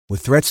With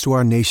threats to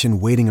our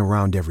nation waiting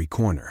around every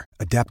corner,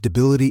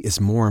 adaptability is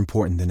more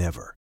important than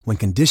ever. When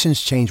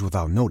conditions change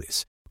without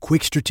notice,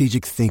 quick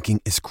strategic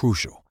thinking is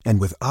crucial.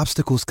 And with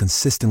obstacles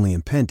consistently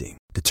impending,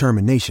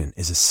 determination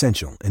is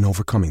essential in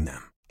overcoming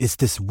them. It's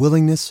this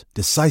willingness,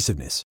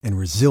 decisiveness, and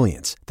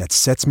resilience that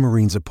sets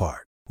Marines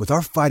apart. With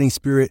our fighting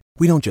spirit,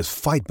 we don't just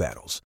fight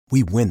battles,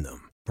 we win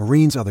them.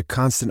 Marines are the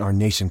constant our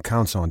nation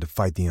counts on to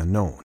fight the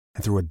unknown.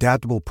 And through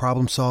adaptable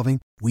problem solving,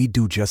 we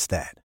do just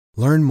that.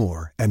 Learn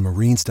more at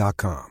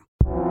marines.com.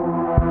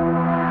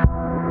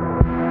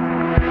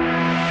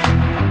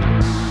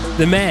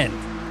 The man,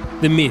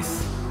 the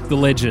myth, the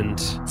legend,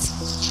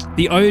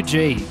 the OG.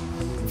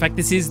 In fact,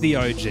 this is the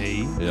OG.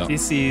 Yeah.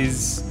 This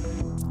is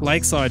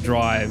Lakeside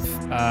Drive.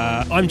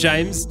 I'm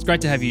James. It's great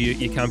to have you at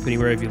your company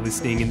wherever you're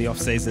listening in the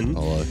off-season.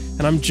 Hello.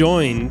 And I'm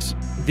joined,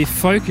 the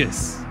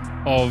focus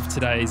of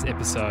today's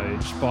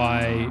episode,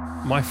 by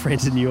my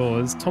friend and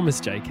yours, Thomas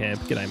J. Camp.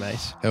 G'day,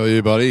 mate. How are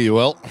you, buddy? You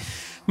well?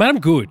 Mate, I'm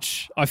good.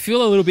 I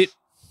feel a little bit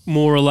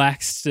more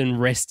relaxed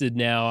and rested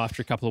now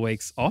after a couple of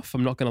weeks off.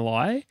 I'm not going to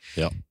lie.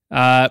 Yeah.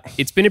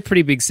 It's been a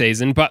pretty big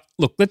season, but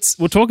look,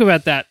 we'll talk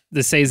about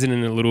the season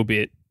in a little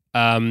bit.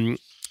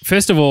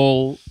 First of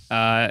all,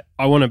 I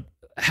want to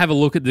have a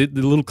look at the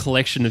little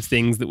collection of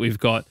things that we've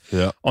got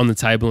on the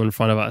table in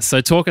front of us.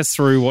 So talk us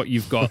through what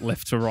you've got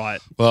left to right.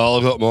 Well,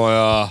 I've got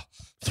my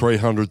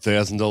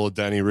 $300,000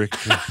 Danny Rick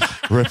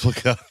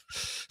replica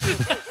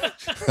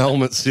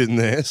helmet sitting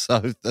there,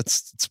 so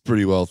it's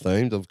pretty well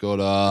themed. I've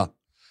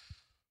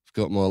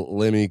got my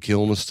Lemmy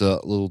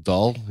Kilmister little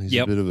doll. He's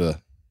a bit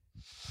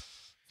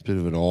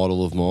of an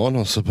idol of mine,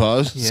 I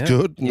suppose. It's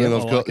good. And then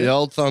I've got the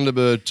old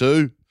Thunderbird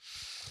too.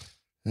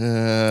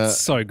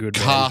 So good,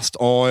 man. Cast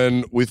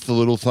iron with the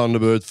little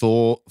Thunderbird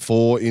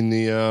 4 in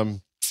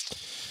the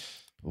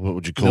what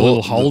would you call the it?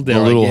 Little holder, the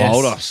little I guess.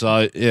 holder.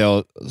 So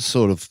yeah,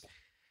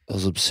 I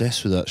was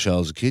obsessed with that show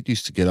as a kid.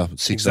 Used to get up at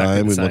 6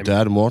 a.m. with my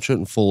dad and watch it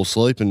and fall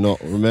asleep and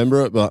not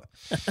remember it. But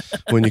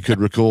when you could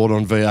record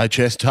on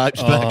VHS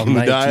tapes back in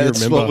the day,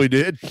 that's what we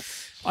did.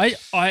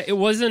 It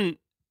wasn't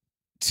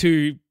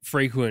too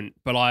frequent,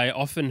 but I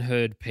often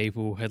heard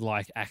people had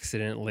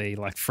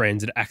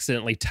friends had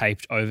accidentally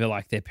taped over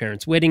like their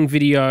parents' wedding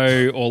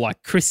video or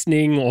like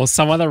christening or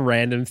some other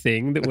random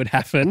thing that would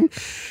happen.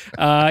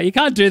 You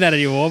can't do that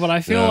anymore, but I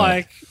feel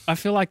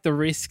like the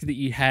risk that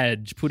you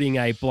had putting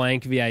a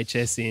blank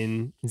VHS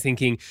in and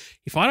thinking,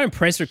 if I don't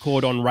press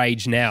record on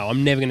Rage now,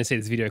 I'm never going to see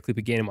this video clip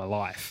again in my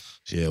life.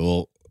 Yeah,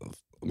 well,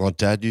 my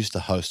dad used to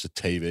host a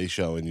TV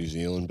show in New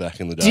Zealand back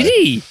in the day. Did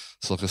he?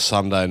 It's like a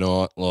Sunday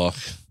night, like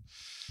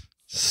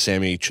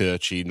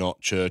semi-churchy, not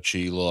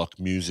churchy, like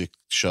music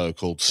show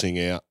called Sing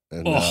Out.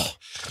 And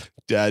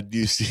Dad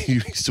used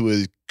to wear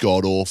this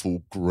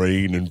god-awful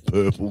green and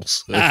purple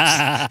suits.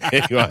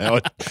 Anyway,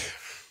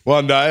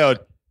 one day I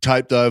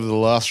taped over the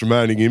last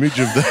remaining image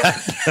of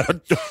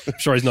that. I'm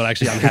sure he's not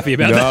actually unhappy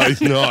about that. No,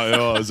 he's not.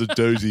 Oh, it was a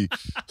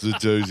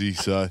doozy.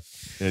 So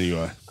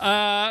anyway.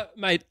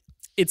 Mate,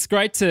 it's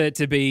great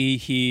to be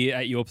here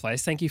at your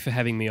place. Thank you for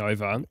having me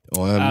over. I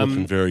am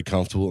looking very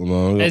comfortable at the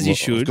moment. As you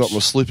should. I've got my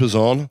slippers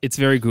on. It's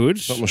very good.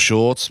 Got my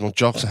shorts. My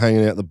jocks are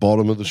hanging out the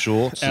bottom of the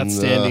shorts.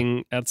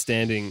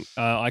 Outstanding.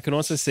 I can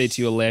also see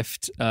to your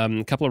left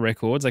a couple of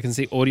records. I can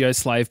see Audio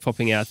Slave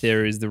popping out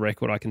there is the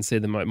record I can see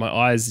the most. My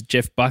eyes,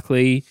 Jeff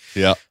Buckley.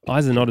 Yeah.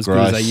 Eyes are not as good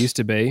as they used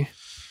to be.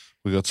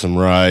 We got some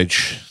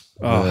Rage.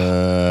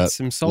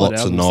 Some solid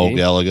lots albums of Noel here.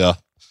 Gallagher.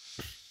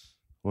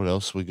 What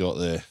else we got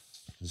there?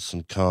 There's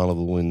some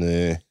Carnival in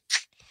there.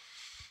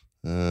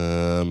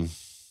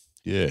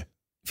 Yeah.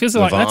 Feels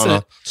like that's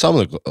a some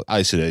of the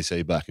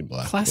AC/DC Back in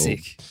Black.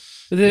 classic.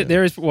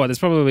 There's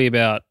probably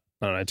about,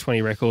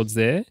 20 records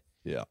there.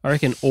 Yeah. I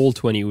reckon all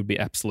 20 would be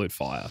absolute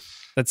fire.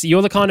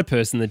 You're the kind of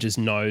person that just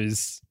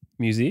knows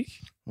music.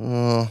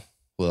 Well,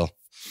 not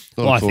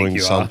I according think to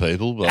you some are.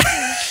 people, but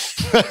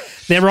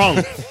They're wrong.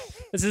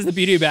 This is the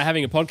beauty about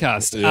having a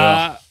podcast.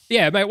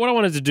 Mate, what I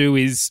wanted to do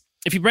is,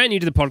 if you're brand new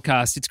to the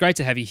podcast, it's great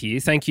to have you here.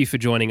 Thank you for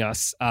joining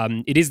us.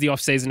 It is the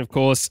off-season, of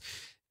course.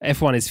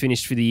 F1 is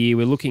finished for the year.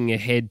 We're looking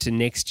ahead to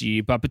next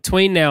year. But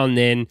between now and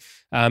then,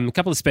 a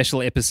couple of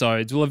special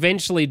episodes. We'll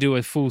eventually do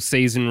a full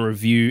season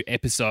review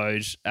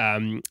episode.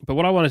 But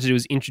what I wanted to do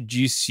is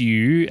introduce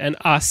you and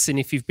us. And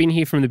if you've been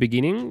here from the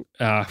beginning,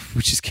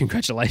 which is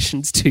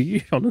congratulations to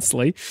you,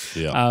 honestly.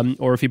 yeah.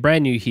 Or if you're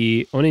brand new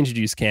here, I want to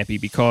introduce Campy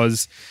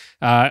because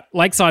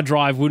Lakeside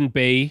Drive wouldn't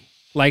be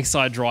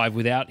Lakeside Drive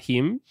without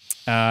him.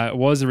 It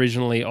was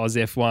originally Oz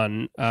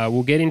F1.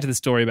 We'll get into the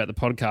story about the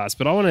podcast,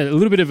 but I want a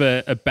little bit of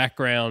a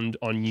background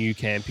on you,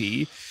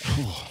 Campy.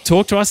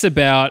 Talk to us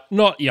about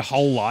not your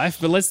whole life,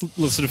 but let's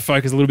sort of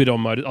focus a little bit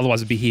on motor.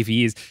 Otherwise, we'd be here for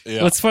years.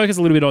 Yeah. Let's focus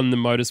a little bit on the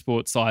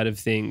motorsport side of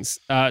things.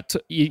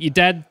 Your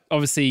dad,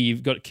 obviously,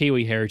 you've got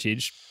Kiwi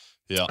heritage.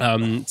 Yeah.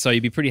 So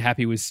you'd be pretty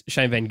happy with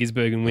Shane Van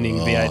Gisbergen winning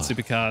V8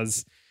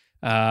 supercars.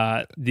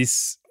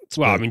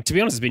 To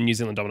be honest, it's been New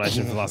Zealand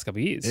domination for the last couple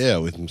of years. Yeah,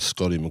 with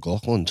Scotty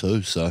McLaughlin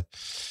too. So,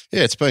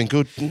 yeah, it's been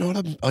good. You know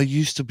what? I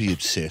used to be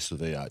obsessed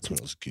with V8s when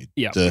I was a kid.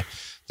 Yeah.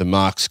 The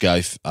Mark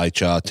Scaife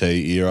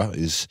HRT era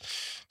is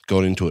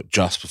got into it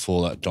just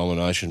before that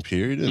domination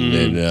period. And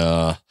then,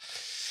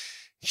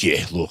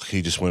 look,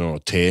 he just went on a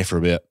tear for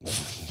about,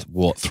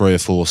 3 or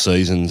 4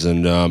 seasons.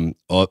 And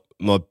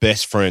my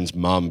best friend's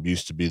mum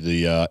used to be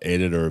the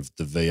editor of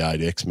the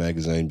V8X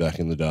magazine back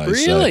in the day.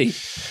 Really?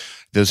 So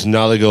there's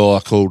another guy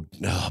called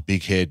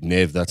Big Head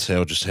Nev. That's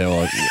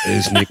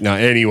his nickname.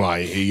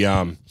 Anyway, he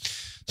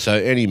so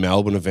any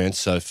Melbourne events,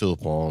 so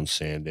Phillip Island,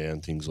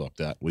 Sandown, things like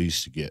that, we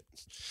used to get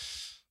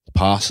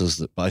passes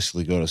that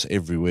basically got us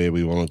everywhere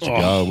we wanted to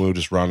go, and we were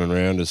just running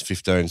around as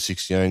 15,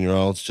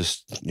 16-year-olds,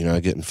 just,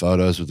 getting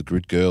photos with the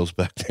grid girls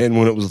back then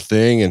when it was a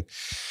thing. And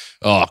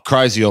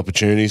crazy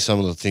opportunities, some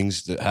of the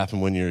things that happen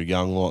when you're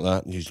young like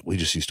that. We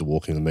just used to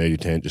walk in the media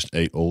tent, just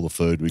eat all the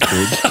food we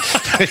could,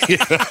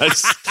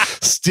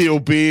 steal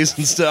beers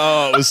and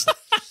stuff.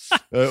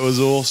 It was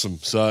awesome.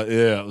 So,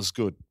 yeah, it was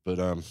good. But,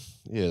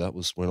 that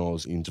was when I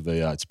was into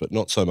V8s, but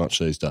not so much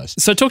these days.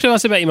 So talk to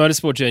us about your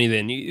motorsport journey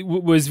then.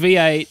 Was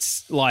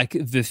V8s like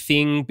the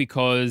thing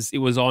because it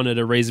was on at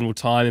a reasonable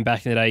time, and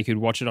back in the day you could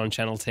watch it on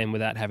Channel 10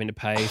 without having to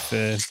pay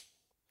for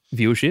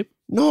viewership?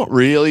 Not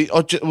really.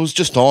 It was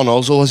just on. I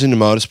was always into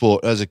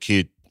motorsport as a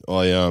kid.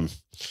 I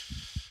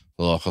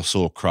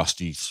saw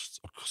Crusty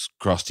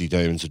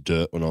Demons of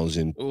Dirt when I was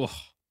in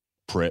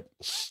prep,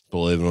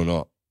 believe it or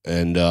not.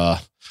 And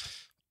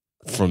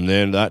from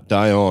then, that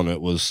day on,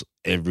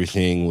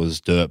 everything was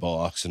dirt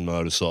bikes and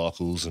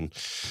motorcycles, and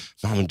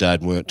Mum and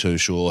Dad weren't too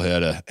sure how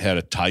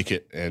to take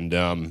it. And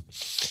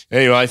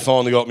anyway,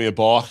 finally got me a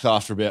bike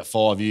after about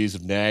 5 years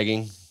of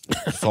nagging.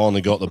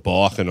 Finally got the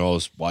bike, and I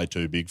was way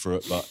too big for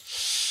it. But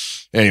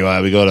anyway,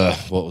 we got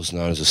what was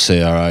known as a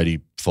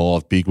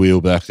CR85 big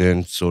wheel back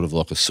then, sort of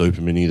like a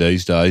Super Mini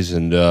these days.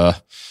 And I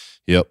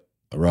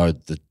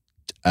rode the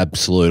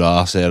absolute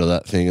arse out of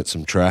that thing at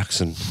some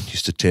tracks and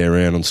used to tear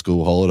around on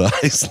school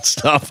holidays and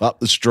stuff up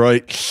the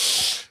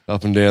street,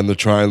 up and down the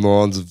train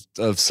lines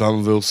of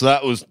Somerville. So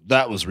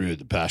that was really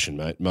the passion,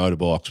 mate.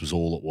 Motorbikes was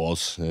all it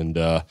was. And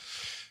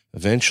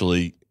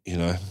eventually,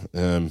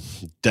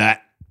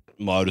 that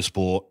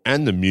motorsport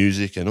and the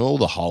music and all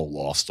the whole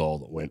lifestyle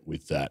that went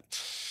with that,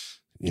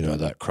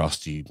 that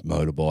crusty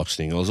motorbikes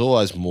thing. I was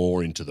always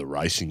more into the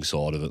racing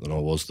side of it than I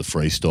was the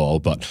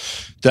freestyle, but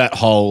that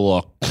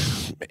whole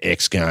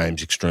X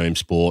Games, extreme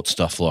sport,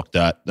 stuff like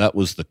that, that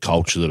was the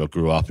culture that I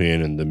grew up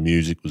in, and the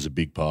music was a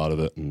big part of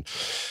it, and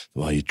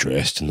the way you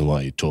dressed and the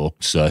way you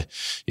talked. So,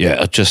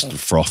 I just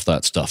froth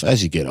that stuff.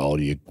 As you get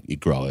older, you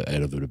grow out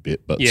of it a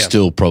bit, but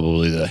still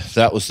probably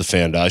that was the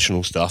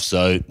foundational stuff.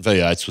 So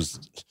V8s was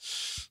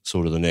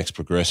sort of the next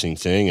progressing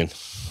thing,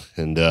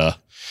 and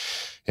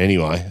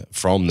anyway,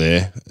 from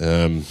there,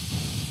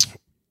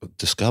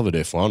 discovered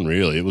F1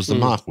 really. It was the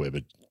Mark Webber.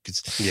 I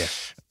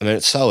mean,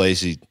 it's so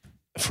easy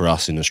for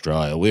us in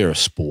Australia. We're a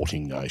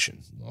sporting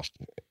nation.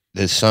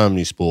 There's so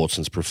many sports,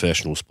 and it's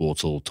professional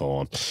sports all the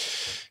time.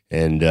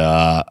 And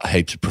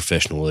heaps of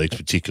professional leagues,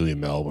 particularly in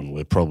Melbourne.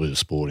 We're probably the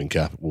sporting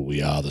capital. Well,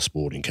 we are the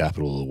sporting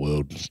capital of the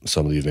world.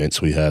 Some of the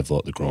events we have,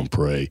 like the Grand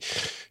Prix,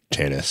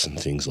 tennis and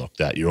things like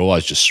that, you're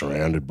always just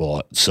surrounded by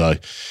it. So,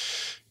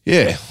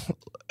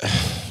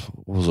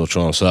 what was I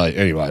trying to say?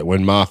 Anyway,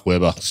 when Mark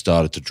Webber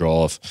started to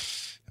drive,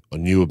 I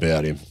knew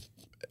about him.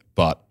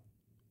 But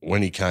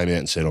when he came out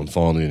and said, I'm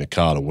finally in a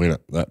car to win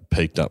it, that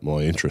piqued up my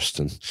interest.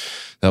 And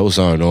that was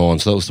 2009,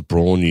 so that was the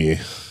Brawn year.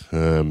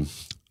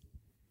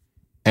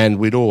 And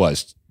we'd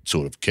always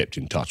sort of kept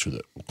in touch with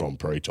it, Grand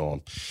Prix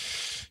time.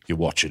 You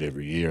watch it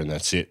every year and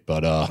that's it.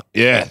 But,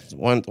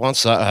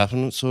 once that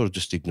happened, it sort of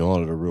just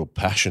ignited a real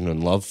passion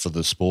and love for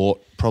the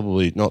sport.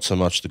 Probably not so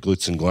much the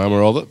glitz and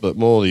glamour of it, but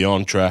more the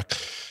on-track,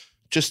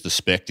 just the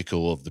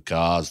spectacle of the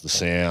cars, the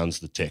sounds,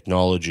 the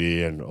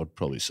technology, and I'd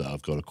probably say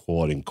I've got a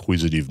quite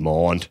inquisitive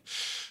mind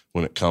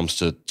when it comes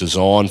to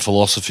design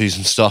philosophies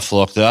and stuff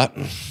like that.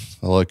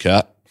 Hello,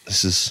 Kat.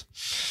 This is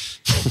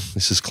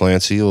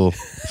Clancy, or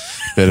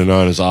better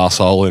known as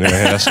arsehole in our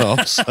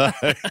household. So,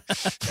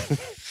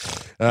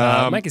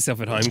 make yourself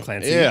at home,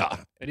 Clancy. Yeah.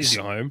 It is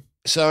your home.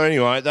 So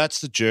anyway,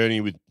 that's the journey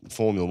with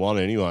Formula One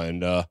anyway.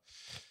 And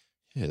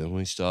then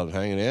we started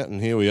hanging out,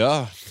 and here we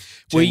are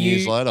 10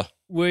 years later.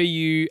 Were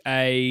you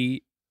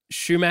a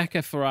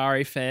Schumacher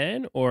Ferrari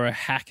fan or a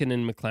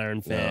Hakkinen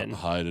McLaren fan? No,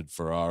 I hated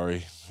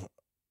Ferrari.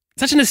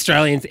 Such an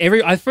Australian.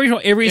 I'm pretty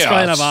sure every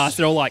Australian I've asked,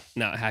 they're all like,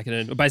 no,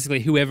 Hakkinen, or basically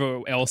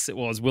whoever else it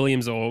was,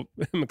 Williams or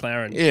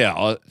McLaren. Yeah,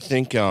 I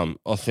think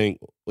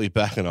we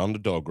back an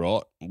underdog,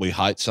 right? We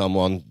hate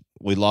someone,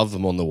 we love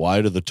them on the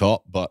way to the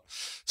top, but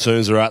as soon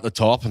as they're at the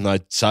top and they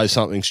say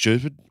something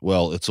stupid,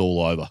 well, it's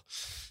all over.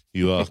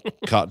 You are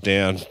cut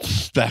down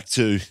back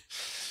to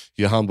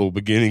your humble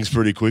beginnings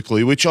pretty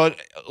quickly, which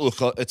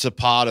it's a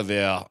part of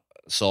our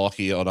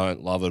psyche. I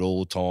don't love it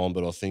all the time,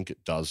 but I think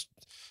it does.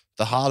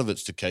 The heart of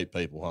it's to keep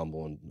people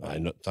humble and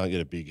don't get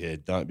a big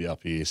head. Don't be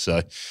up here.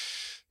 So,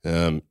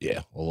 I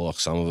like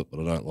some of it, but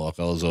I don't like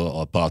others.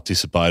 I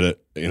participate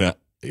in it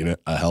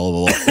a hell of a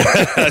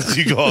lot, as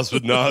you guys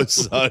would know.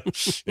 So,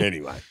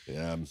 anyway,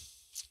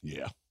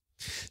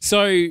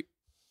 So,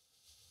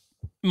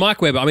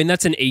 Mike Webber, I mean,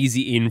 that's an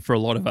easy in for a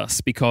lot of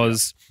us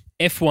because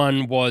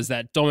F1 was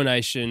that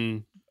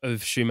domination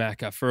of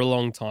Schumacher for a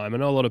long time. I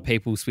know a lot of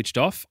people switched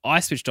off. I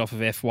switched off of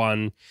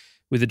F1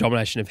 with the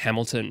domination of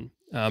Hamilton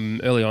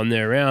early on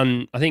there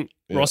around, I think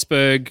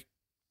Rosberg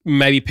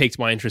maybe piqued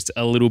my interest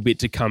a little bit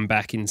to come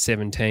back in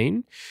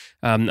 17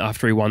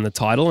 after he won the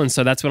title. And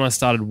so that's when I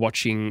started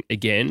watching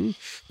again.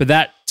 But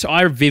that,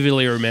 I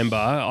vividly remember,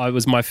 I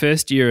was my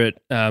first year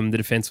at the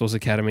Defence Force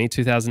Academy,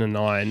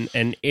 2009,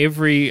 and I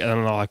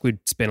don't know, like we'd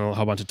spend a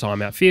whole bunch of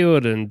time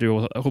outfield and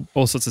do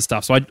all sorts of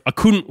stuff. So I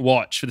couldn't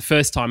watch, for the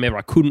first time ever,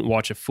 I couldn't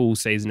watch a full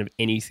season of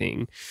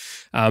anything.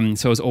 So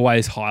it was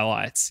always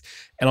highlights.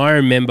 And I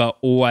remember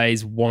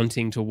always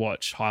wanting to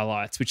watch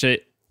highlights, which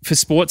for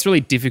sports,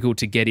 really difficult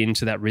to get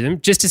into that rhythm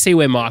just to see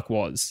where Mark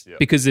was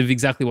because of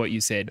exactly what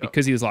you said,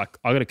 because he was like,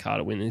 I got a car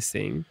to win this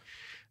thing.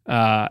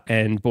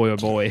 And boy, oh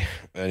boy.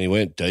 And he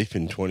went deep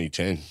in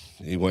 2010.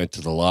 He went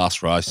to the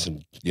last race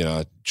and,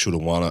 should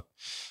have won it.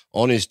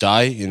 On his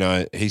day,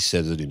 he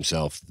said it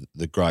himself,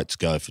 the greats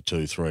go for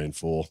 2, 3 and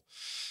 4.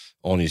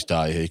 On his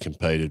day, he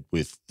competed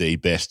with the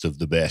best of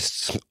the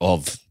best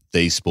of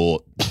the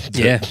sport.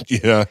 Yeah.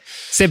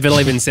 Seb Vettel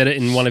even said it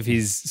in one of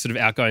his sort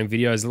of outgoing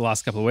videos the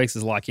last couple of weeks.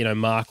 Is like,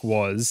 Mark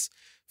was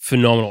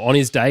phenomenal. On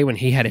his day when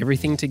he had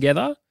everything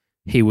together,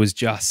 he was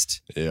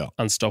just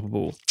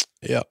unstoppable.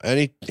 Yeah,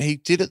 and he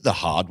did it the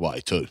hard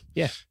way too.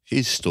 Yeah.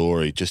 His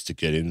story just to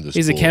get into the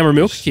He's sport. a Canberra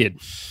Milk kid.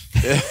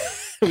 Yeah.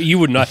 You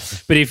wouldn't know.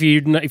 But if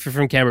you're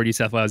from Canberra, New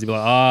South Wales, you'd be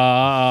like,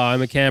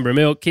 I'm a Canberra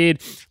Milk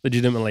kid.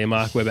 Legitimately a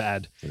Mark Webber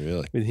ad.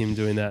 Really? With him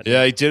doing that.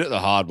 Yeah, he did it the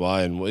hard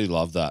way and we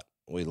love that.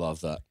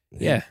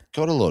 Yeah.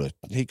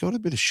 He got a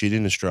bit of shit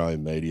in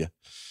Australian media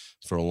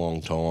for a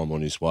long time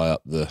on his way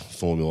up the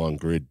Formula 1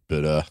 grid,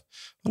 but I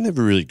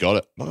never really got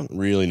it. I don't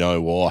really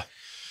know why.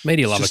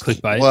 Media love a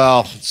clickbait.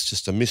 Well, it's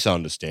just a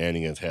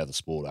misunderstanding of how the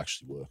sport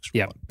actually works.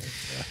 Yeah.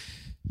 Right?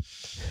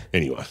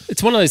 Anyway.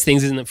 It's one of those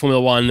things, isn't it,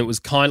 Formula 1, that was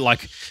kind of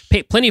like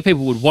plenty of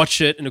people would watch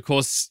it, and of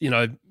course,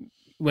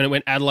 when it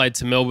went Adelaide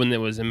to Melbourne,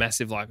 there was a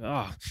massive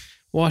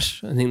what?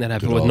 I think that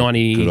happened with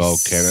 96. Good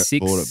old Kennett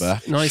brought it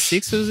back.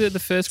 96 was it the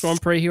first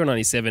Grand Prix here, or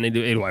 97?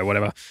 Anyway,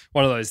 whatever.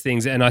 One of those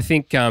things. And I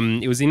think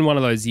it was in one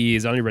of those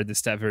years, I only read the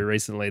stat very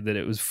recently, that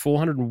it was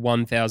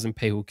 401,000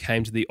 people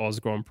came to the Oz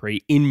Grand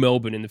Prix in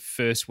Melbourne in the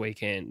first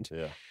weekend.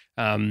 Yeah.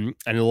 And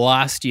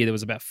last year there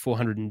was about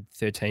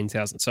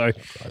 413,000. So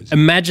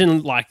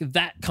imagine like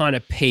that kind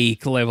of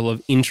peak level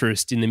of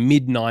interest in the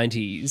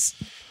mid-90s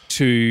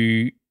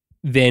to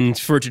then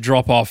for it to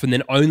drop off and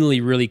then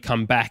only really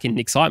come back in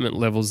excitement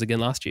levels again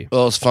last year.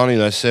 Well, it's funny.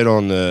 They said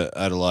on the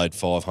Adelaide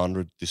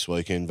 500 this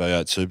weekend,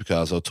 V8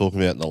 Supercars, I was talking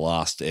about the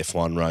last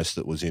F1 race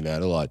that was in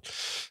Adelaide.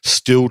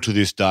 Still to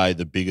this day,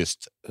 the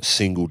biggest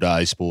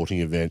single-day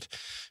sporting event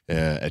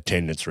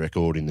attendance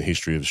record in the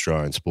history of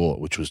Australian sport,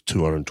 which was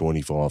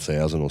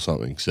 225,000 or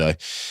something. So,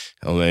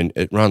 I mean,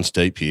 it runs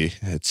deep here.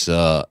 It's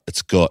one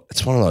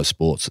of those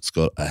sports that's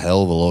got a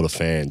hell of a lot of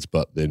fans,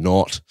 but they're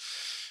not.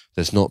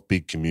 There's not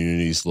big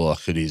communities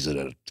like it is at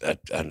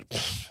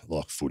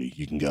like footy.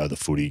 You can go to the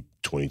footy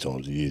 20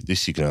 times a year.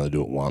 This you can only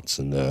do it once,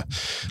 and a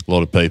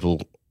lot of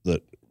people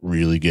that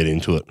really get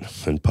into it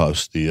and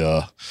post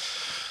the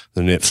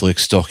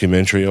Netflix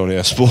documentary on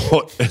our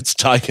sport. It's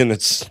taken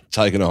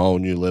a whole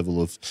new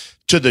level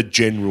to the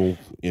general,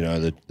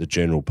 the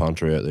general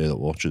punter out there that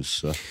watches.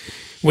 So.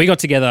 We got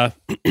together,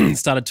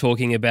 started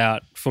talking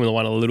about Formula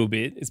 1 a little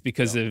bit. It's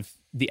because of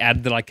the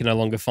ad that I can no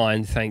longer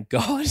find. Thank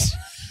God.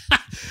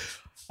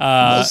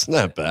 That's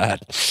not bad.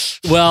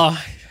 Well,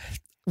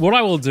 what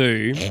I will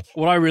do,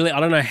 I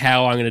don't know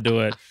how I'm going to do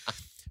it,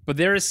 but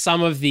there is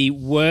some of the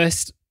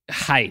worst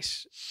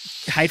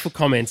hateful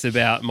comments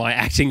about my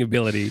acting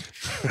ability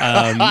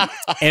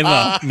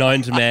ever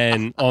known to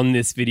man on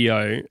this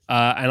video.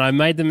 And I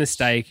made the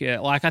mistake,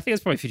 I think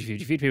it's probably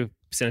 50-50.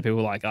 50% of people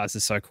are like, this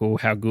is so cool,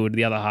 how good.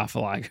 The other half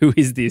are like, who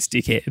is this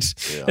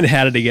dickhead? Yeah. And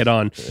how did he get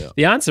on? Yeah.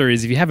 The answer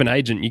is, if you have an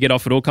agent, you get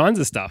offered all kinds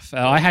of stuff.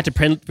 I had to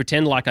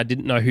pretend like I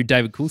didn't know who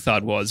David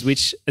Coulthard was,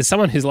 which, as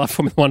someone who's loved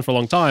Formula 1 for a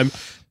long time,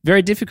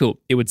 very difficult,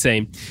 it would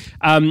seem.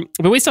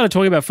 But we started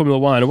talking about Formula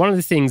 1, and one of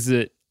the things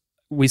that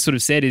we sort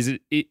of said is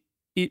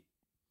we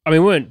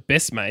weren't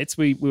best mates,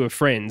 we were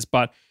friends,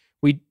 but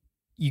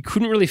you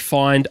couldn't really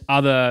find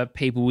other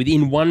people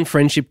within one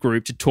friendship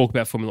group to talk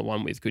about Formula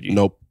 1 with, could you?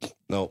 Nope.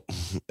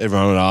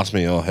 Everyone would ask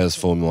me, how's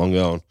Formula 1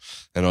 going?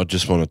 And I'd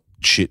just want to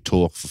shit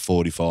talk for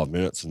 45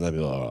 minutes and they'd be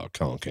like,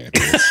 come on,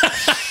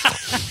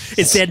 Campy.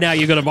 Instead now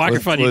you've got a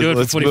microphone, you do it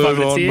for 45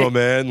 minutes here. Let's move on, my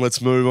man.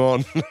 Let's move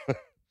on.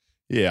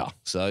 Yeah.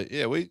 So,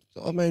 yeah, we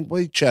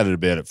chatted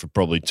about it for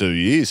probably 2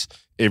 years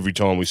every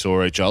time we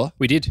saw each other.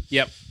 We did,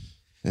 yep.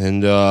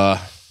 And I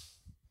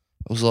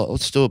was like,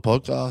 let's do a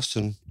podcast.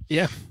 And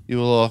yeah, you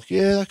were like,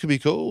 yeah, that could be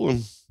cool.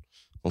 And I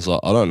was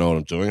like, I don't know what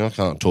I'm doing. I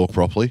can't talk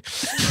properly.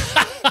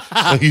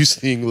 I use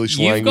the English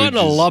language. You've gotten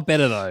a lot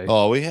better though.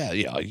 Oh, we have.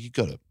 Yeah, you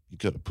got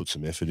to put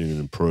some effort in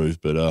and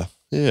improve. But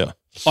yeah.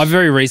 I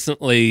very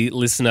recently,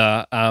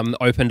 listener,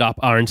 opened up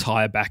our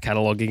entire back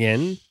catalogue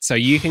again. So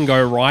you can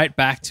go right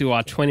back to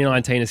our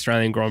 2019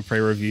 Australian Grand Prix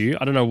review.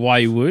 I don't know why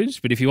you would,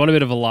 but if you want a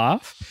bit of a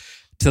laugh,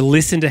 to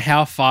listen to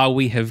how far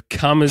we have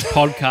come as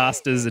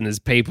podcasters and as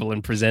people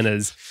and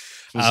presenters.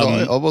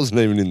 I wasn't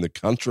even in the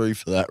country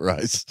for that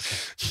race.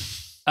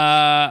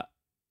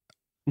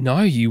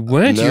 No, you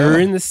weren't. No, you were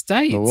in the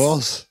States. I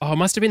was. Oh, it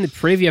must have been the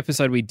preview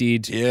episode we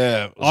did.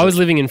 Yeah. I was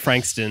living in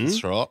Frankston.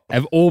 That's right.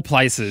 Of all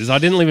places. I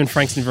didn't live in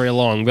Frankston very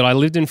long, but I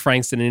lived in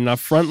Frankston, and in our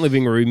front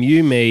living room,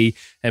 you, me,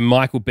 and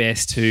Michael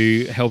Best,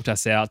 who helped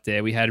us out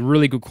there. We had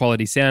really good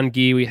quality sound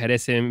gear. We had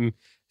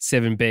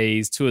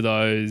SM7Bs, 2 of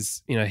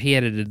those. You know, he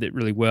edited it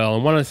really well.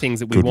 And one of the things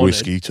that we wanted. Good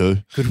whiskey too.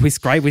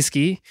 Great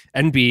whiskey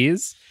and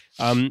beers.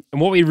 And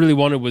what we really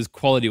wanted was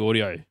quality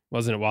audio,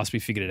 wasn't it, whilst we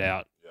figured it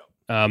out?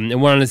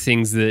 And one of the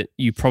things that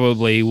you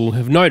probably will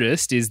have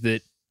noticed is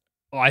that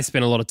I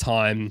spend a lot of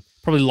time,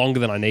 probably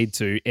longer than I need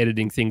to,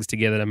 editing things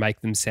together to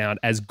make them sound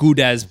as good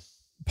as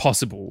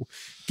possible,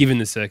 given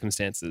the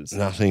circumstances.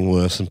 Nothing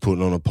worse than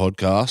putting on a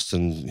podcast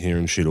and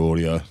hearing shit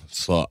audio.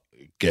 It's like,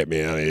 get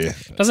me out of here.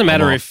 Doesn't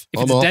matter if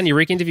it's a Danny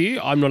Rick interview,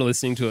 I'm not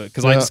listening to it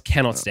because I just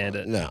cannot stand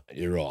it. No,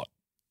 you're right.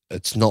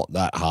 It's not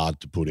that hard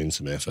to put in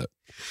some effort.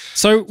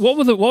 So what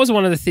was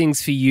one of the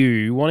things for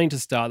you wanting to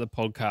start the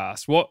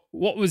podcast?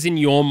 What was in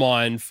your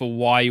mind for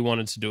why you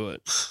wanted to do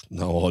it?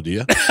 No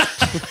idea.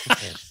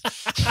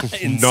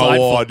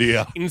 No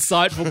idea.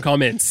 Insightful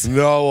comments.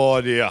 No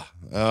idea.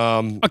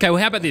 Okay, well,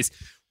 how about this?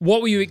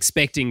 What were you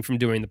expecting from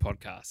doing the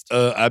podcast?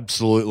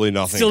 Absolutely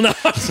nothing. Still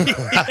nothing.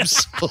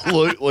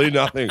 Absolutely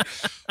nothing.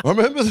 I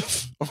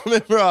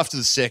remember after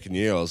the second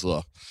year, I was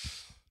like,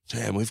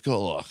 damn, we've got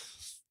like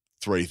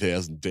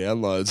 3,000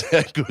 downloads.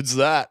 How good's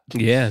that?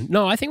 Yeah.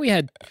 No, I think we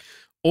had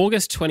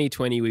August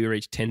 2020, we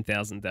reached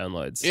 10,000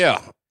 downloads. Yeah,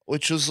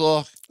 which was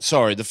like,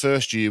 the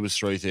first year was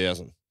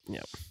 3,000.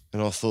 Yeah.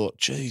 And I thought,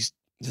 geez,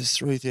 there's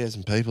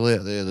 3,000 people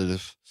out there that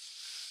have,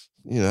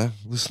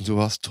 listened to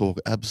us talk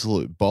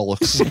absolute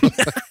bollocks.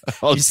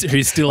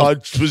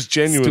 I was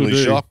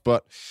genuinely shocked,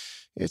 but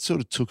it sort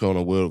of took on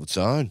a world of its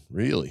own,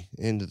 really.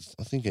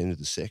 I think end of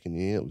the second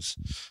year, it was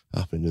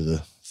up into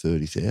the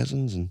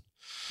 30,000s, and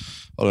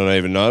I don't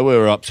even know where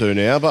we're up to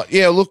now. But,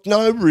 yeah, look,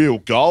 no real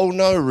goal,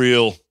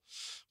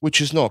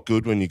 which is not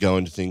good when you go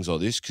into things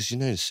like this because you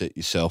need to set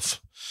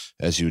yourself,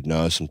 as you would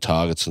know, some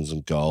targets and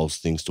some goals,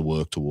 things to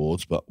work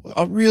towards. But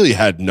I really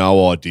had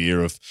no idea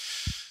of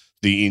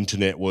the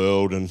internet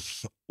world and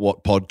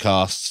what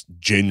podcasts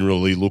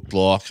generally looked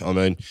like. I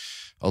mean,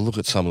 I look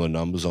at some of the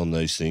numbers on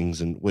these things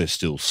and we're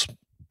still,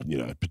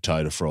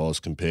 potato fries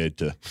compared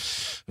to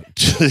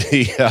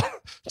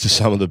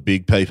some of the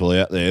big people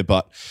out there.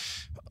 But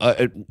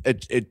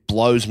it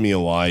blows me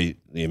away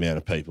the amount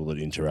of people that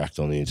interact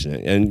on the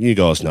internet. And you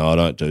guys know I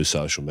don't do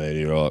social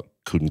media. I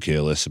couldn't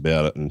care less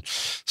about it, and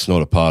it's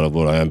not a part of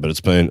what I am. But it's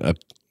been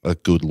a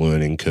good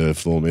learning curve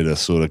for me to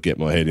sort of get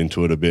my head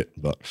into it a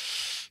bit. But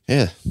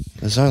yeah,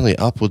 there's only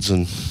upwards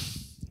and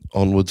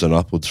onwards and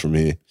upwards from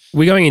here.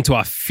 We're going into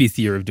our 5th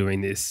year of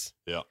doing this.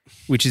 Yeah.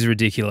 Which is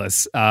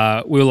ridiculous.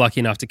 We were lucky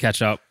enough to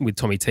catch up with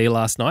Tommy T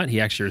last night. He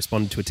actually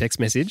responded to a text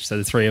message. So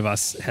the 3 of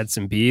us had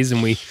some beers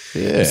and we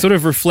sort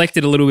of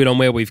reflected a little bit on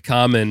where we've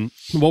come and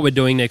what we're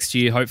doing next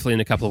year. Hopefully in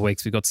a couple of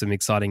weeks, we've got some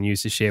exciting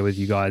news to share with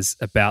you guys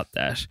about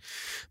that.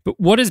 But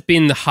what has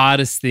been the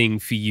hardest thing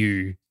for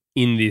you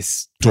in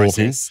this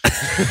process?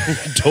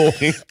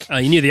 Talking. Oh,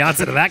 you knew the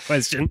answer to that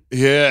question.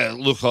 Yeah,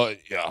 look,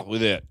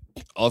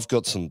 I've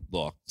got some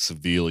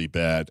severely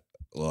bad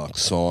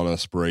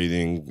sinus,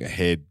 breathing,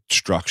 head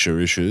structure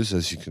issues,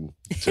 as you can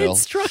tell. Head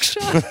structure?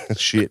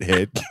 Shit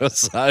head. I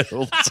say it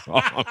all the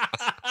time.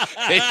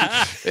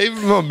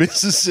 Even my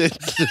missus said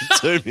it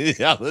to me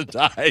the other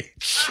day.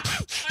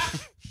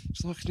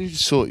 She's like, can you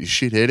just sort your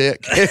shit head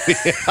out,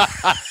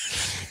 Campy?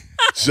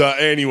 So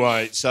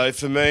anyway,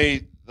 for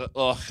me,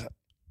 I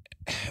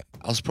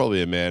was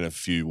probably a man of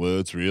few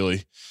words,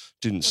 really.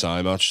 Didn't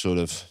say much, sort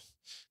of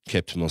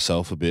kept to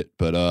myself a bit,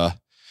 but I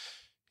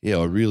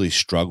really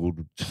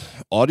struggled.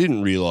 I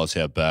didn't realise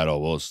how bad I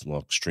was,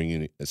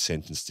 stringing a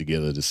sentence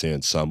together to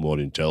sound somewhat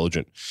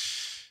intelligent.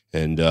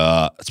 And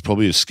it's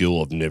probably a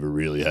skill I've never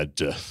really had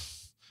to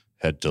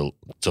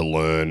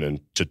learn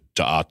and to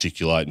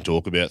articulate and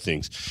talk about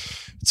things.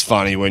 It's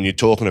funny when you're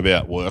talking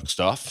about work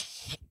stuff.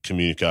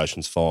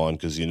 Communication's fine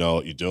because you know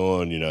what you're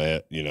doing. You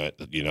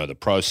know the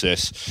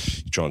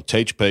process. You're trying to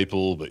teach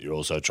people, but you're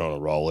also trying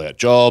to roll out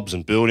jobs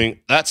and building.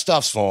 That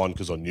stuff's fine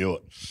because I knew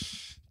it.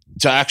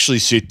 To actually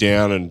sit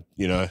down and,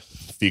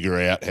 figure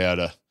out how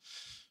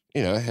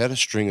to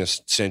string a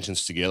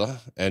sentence together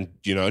and,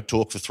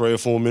 talk for 3 or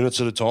 4 minutes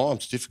at a time,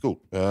 it's difficult.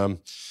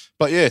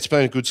 But, yeah, it's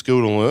been a good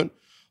skill to learn.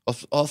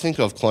 I think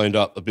I've cleaned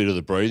up a bit of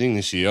the breathing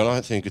this year. I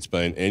don't think it's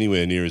been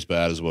anywhere near as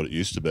bad as what it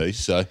used to be.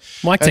 So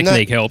my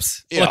technique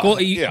helps. Yeah,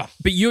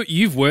 But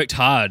you've worked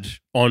hard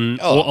on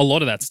a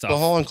lot of that stuff.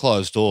 Behind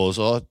closed doors,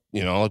 I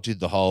did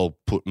the whole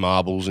put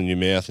marbles in your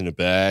mouth in a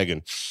bag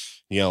and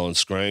yell and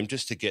scream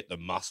just to get the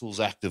muscles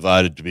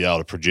activated to be able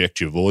to project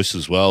your voice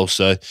as well.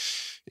 So,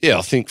 yeah,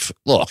 I think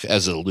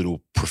as a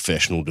little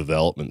professional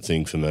development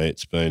thing for me,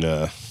 it's been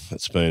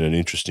an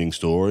interesting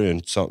story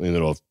and something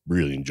that I've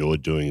really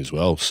enjoyed doing as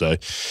well. So,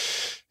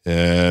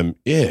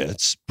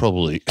 It's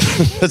probably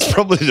that's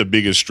probably the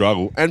biggest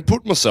struggle. And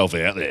put myself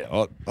out there.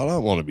 I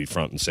don't want to be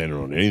front and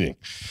center on anything.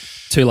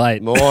 Too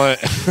late. My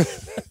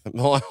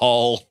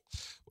whole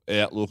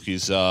outlook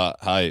is,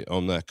 hey,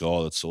 I'm that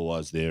guy that's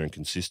always there and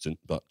consistent,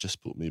 but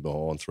just put me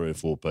behind 3 or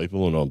 4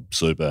 people and I'm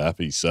super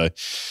happy. So,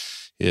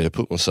 yeah, to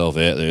put myself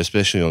out there,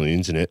 especially on the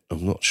internet,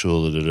 I'm not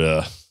sure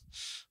that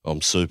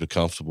I'm super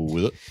comfortable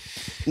with it.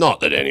 Not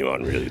that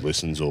anyone really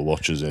listens or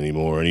watches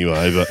anymore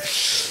anyway,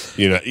 but,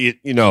 you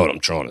know what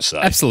I'm trying to say.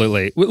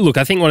 Absolutely. Look,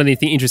 I think one of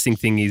the interesting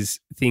things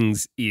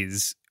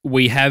is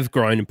we have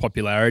grown in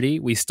popularity.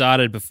 We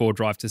started before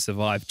Drive to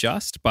Survive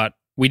but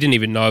we didn't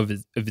even know of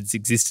its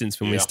existence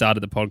when we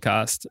started the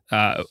podcast,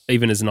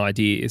 even as an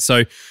idea.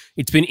 So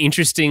it's been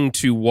interesting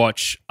to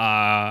watch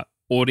our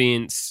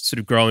audience sort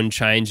of grow and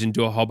change and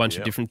do a whole bunch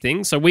of different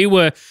things. So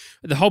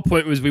the whole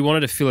point was we wanted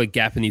to fill a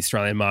gap in the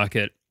Australian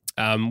market.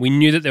 We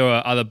knew that there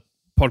were other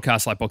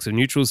podcasts like Box of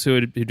Neutrals who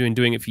had been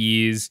doing it for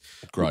years.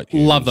 Great.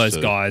 Love those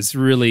guys.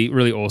 Really,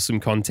 really awesome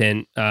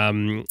content.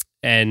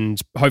 And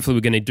hopefully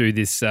we're going to do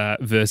this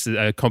versus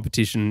a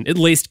competition, at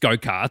least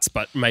go-karts,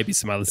 but maybe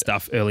some other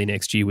stuff early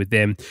next year with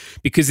them,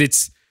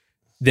 because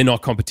they're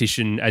not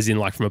competition as in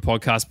like from a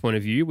podcast point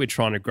of view. We're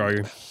trying to grow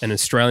an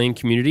Australian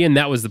community, and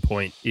that was the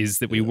point, is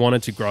that we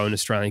wanted to grow an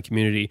Australian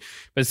community.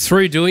 But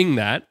through doing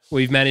that,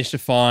 we've managed to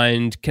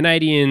find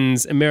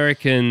Canadians,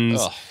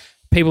 Americans,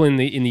 people in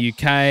the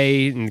UK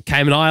and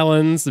Cayman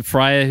Islands. The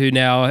Freya,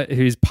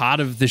 who's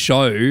part of the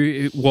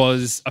show,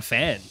 was a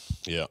fan.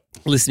 Yeah.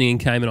 Listening in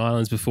Cayman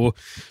Islands before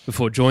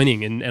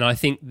joining. And I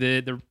think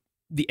the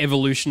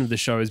evolution of the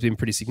show has been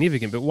pretty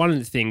significant. But one of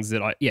the things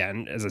that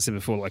and as I said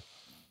before, like,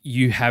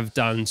 you have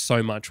done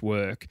so much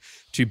work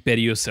to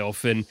better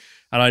yourself. And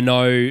I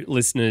know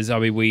listeners, I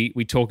mean,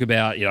 we talk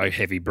about,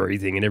 heavy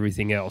breathing and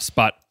everything else,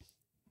 but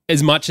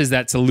as much as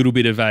that's a little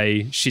bit of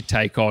a shit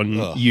take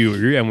on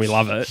you, and we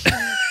love it.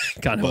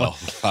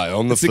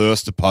 I'm the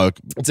first to poke.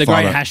 It's a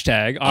great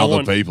hashtag. I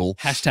want people.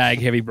 Hashtag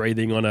heavy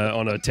breathing on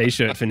a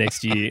t-shirt for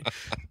next year.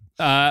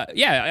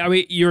 I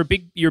mean, you're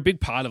a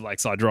big part of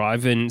Lakeside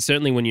Drive, and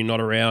certainly when you're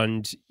not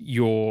around,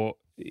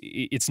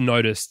 it's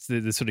noticed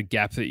the sort of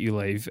gap that you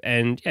leave.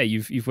 And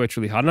you've worked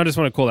really hard. And I just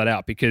want to call that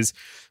out because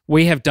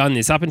we have done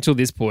this up until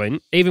this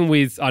point, even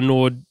with our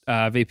Nord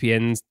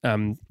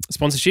VPN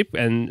sponsorship,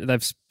 and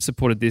they've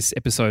supported this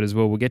episode as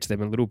well. We'll get to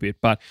them in a little bit.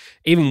 But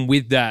even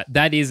with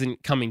that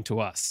isn't coming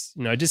to us.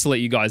 Just to let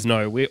you guys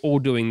know, we're all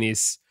doing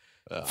this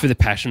for the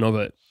passion of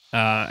it.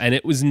 And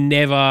it's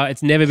never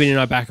been in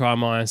our back of our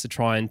minds to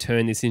try and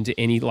turn this into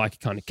any like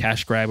kind of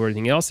cash grab or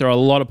anything else. There are a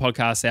lot of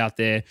podcasts out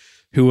there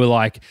who are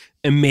like,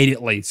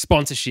 immediately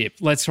sponsorship.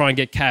 Let's try and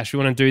get cash. We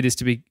want to do this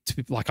to be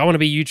like, I want to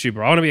be a YouTuber.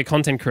 I want to be a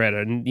content creator.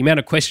 And the amount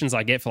of questions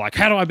I get for like,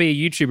 how do I be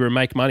a YouTuber and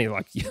make money?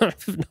 Like, you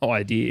have no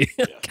idea.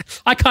 Yeah.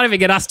 I can't even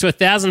get us to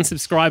 1,000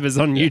 subscribers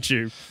on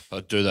YouTube.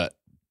 I do that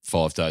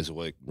 5 days a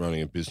week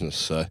running a business.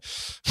 So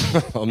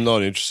I'm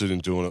not interested in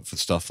doing it for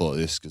stuff like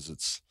this because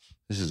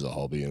this is a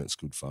hobby and it's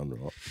good fun,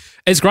 right?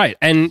 It's great.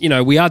 And,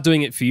 we are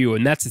doing it for you.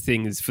 And that's the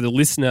thing is for the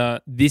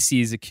listener, this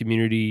is a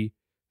community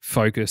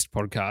focused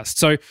podcast.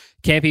 So,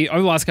 Campy,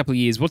 over the last couple of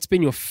years, what's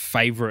been your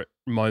favorite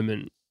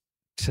moment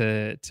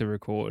to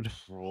record?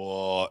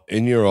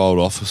 In your old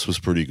office was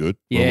pretty good.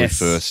 Yes.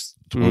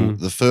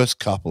 The first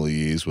couple of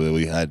years where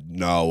we had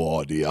no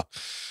idea.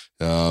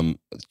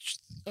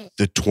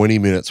 The 20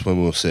 minutes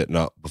when we were setting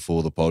up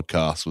before the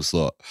podcast was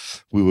like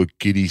we were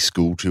giddy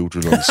school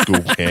children on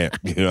school camp,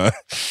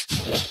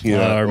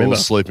 all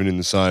sleeping in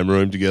the same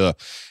room together.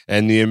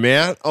 And the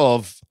amount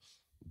of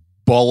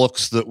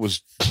bollocks that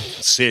was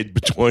said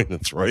between the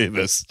three of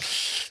us,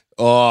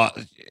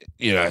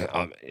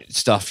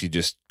 stuff you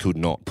just could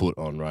not put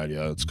on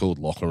radio. It's called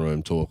locker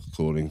room talk,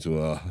 according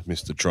to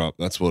Mr. Trump.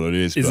 That's what it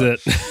is. Is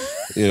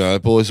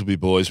it? Boys will be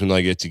boys when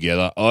they get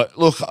together.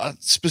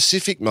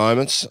 Specific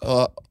moments.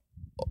 I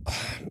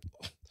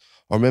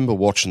remember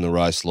watching the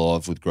race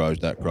live with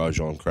that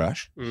Grosjean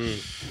crash.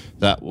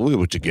 That we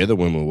were together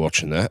when we were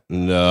watching that,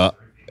 and it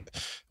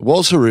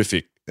was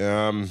horrific.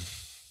 Do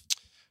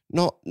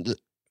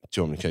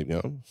you want me to keep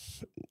going?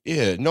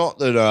 Yeah, not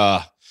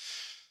that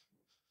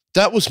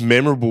that was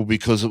memorable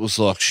because it was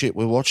like, shit,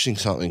 we're watching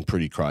something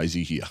pretty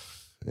crazy here.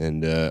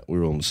 And we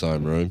were all in the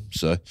same room.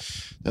 So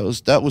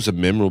that was a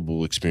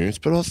memorable experience.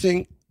 But I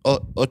think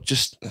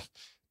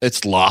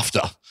it's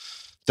laughter.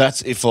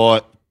 That's if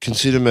I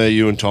consider me,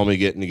 you and Tommy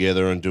getting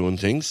together and doing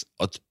things,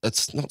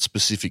 it's not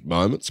specific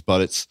moments, but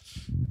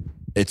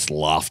it's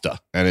laughter.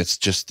 And it's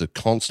just the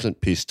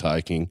constant piss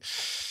taking,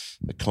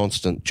 the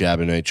constant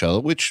jabbing each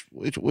other, which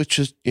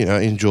is,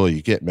 enjoy.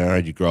 You get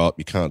married, you grow up,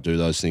 you can't do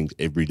those things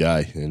every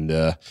day. And,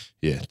 the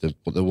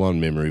one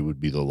memory would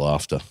be the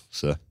laughter.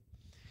 So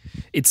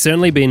it's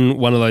certainly been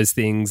one of those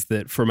things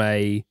that from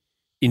a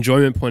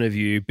enjoyment point of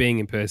view, being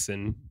in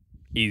person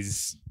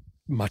is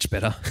much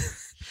better.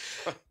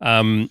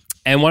 And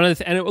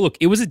look,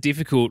 it was a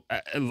difficult,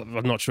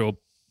 I'm not sure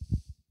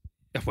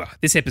well,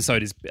 this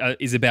episode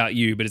is about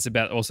you, but it's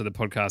about also the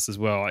podcast as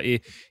well.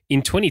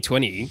 In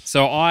 2020,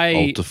 so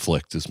I'll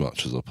deflect as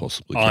much as I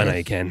possibly can. I know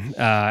you can,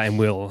 and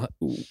will.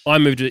 I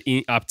moved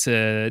up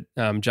to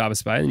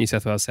Jervis Bay, the New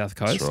South Wales South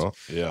Coast. That's right.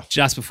 Yeah.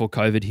 Just before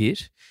COVID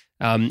hit.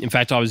 In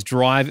fact,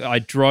 I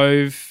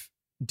drove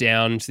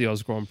down to the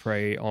Oz Grand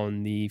Prix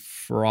on the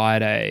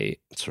Friday.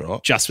 That's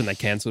right. Just when they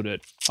cancelled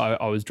it.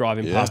 I was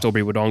driving past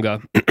Albury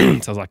Wodonga.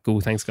 So I was like,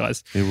 cool, thanks,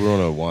 guys. Yeah, we're on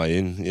our way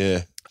in,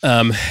 yeah.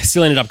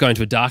 Still ended up going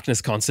to a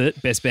Darkness concert,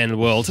 best band in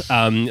the world.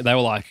 They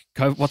were like,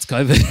 what's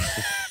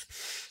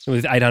COVID?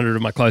 With 800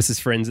 of my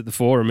closest friends at the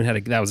Forum,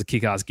 and that was a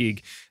kick-ass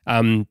gig.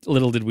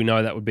 Little did we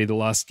know that would be the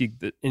last gig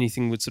that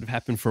anything would sort of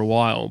happen for a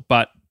while.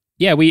 But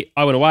yeah,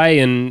 I went away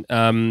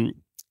and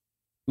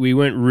we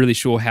weren't really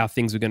sure how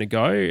things were going to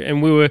go.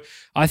 And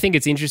I think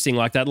it's interesting,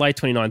 like that late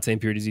 2019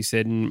 period, as you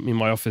said, in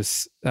my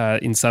office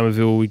in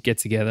Somerville, we'd get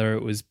together.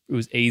 It was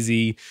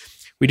easy.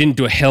 We didn't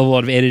do a hell of a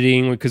lot of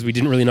editing because we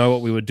didn't really know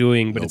what we were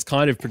doing, but It's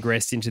kind of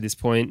progressed into this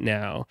point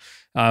now.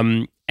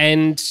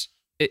 And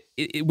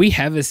we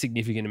have a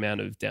significant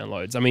amount of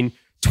downloads. I mean,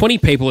 20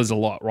 people is a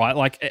lot, right?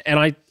 Like, and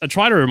I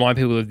try to remind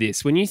people of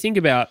this. When you think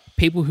about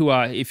people who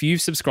are, if you've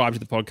subscribed to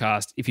the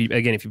podcast, if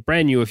you're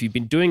brand new, if you've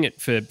been doing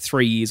it for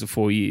 3 years or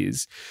 4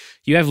 years,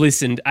 you have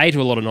listened, A,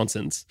 to a lot of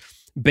nonsense,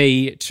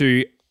 B,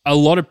 to a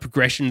lot of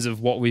progressions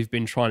of what we've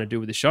been trying to do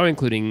with the show,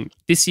 including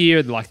this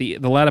year, like the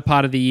latter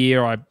part of the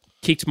year, I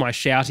kicked my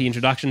shouty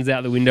introductions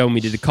out the window and we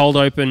did a cold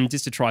open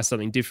just to try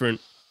something different.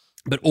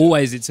 But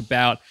always it's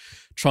about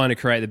trying to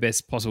create the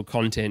best possible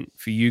content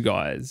for you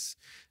guys.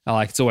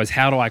 Like it's always,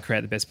 how do I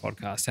create the best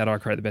podcast? How do I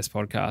create the best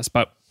podcast?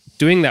 But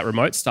doing that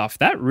remote stuff,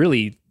 that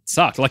really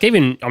sucked. Like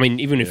even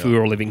if we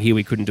were all living here,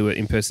 we couldn't do it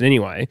in person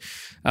anyway.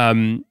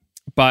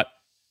 But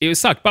it was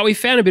sucked. But we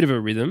found a bit of a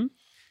rhythm.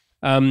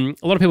 A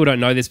lot of people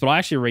don't know this, but I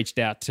actually reached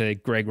out to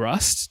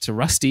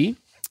Rusty,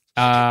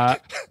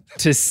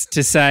 to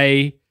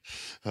say,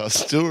 I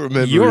still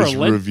remember his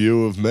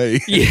review of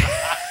me. Yeah.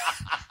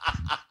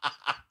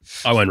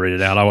 I won't read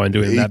it out. I won't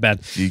do it that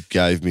bad. You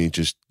gave me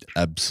just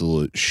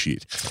absolute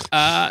shit.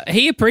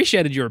 He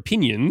appreciated your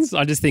opinions.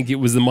 I just think it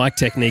was the mic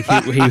technique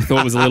he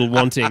thought was a little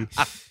wanting.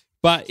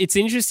 But it's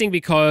interesting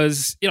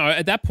because,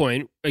 at that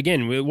point,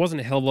 again, it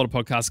wasn't a hell of a lot of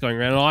podcasts going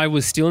around. And I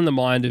was still in the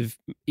mind of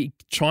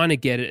trying to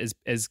get it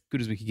as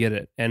good as we could get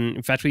it. And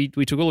in fact, we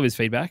took all of his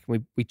feedback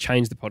and we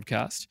changed the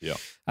podcast. Yeah.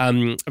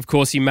 Of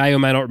course, you may or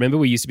may not remember,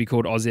 we used to be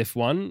called Oz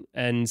F1,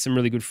 and some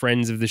really good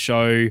friends of the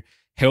show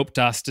helped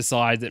us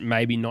decide that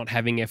maybe not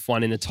having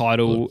F1 in the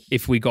title,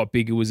 if we got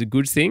bigger, was a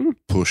good thing.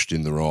 Pushed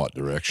in the right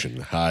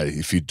direction. Hey,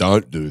 if you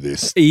don't do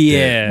this,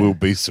 there will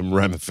be some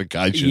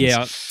ramifications.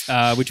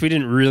 Yeah, which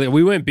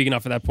we weren't big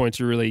enough at that point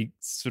to really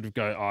sort of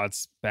go, oh,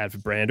 it's bad for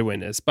brand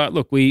awareness. But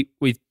look, we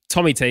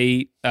Tommy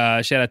T,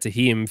 shout out to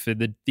him for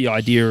the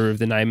idea of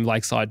the name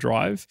Lakeside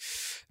Drive,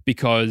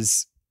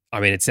 because I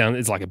mean, it's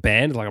like a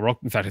band, like a rock.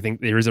 In fact, I think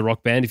there is a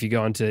rock band. If you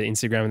go onto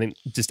Instagram, I think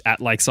just at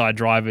Lakeside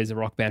Drive is a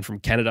rock band from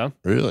Canada.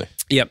 Really?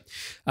 Yep.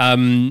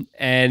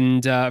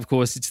 And of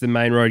course, it's the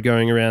main road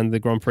going around the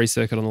Grand Prix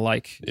circuit on the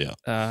lake.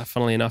 Yeah.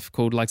 Funnily enough,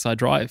 called Lakeside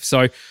Drive.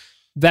 So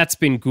that's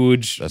been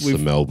good. That's the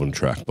Melbourne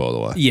track, by the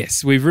way.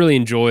 Yes, we've really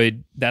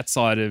enjoyed that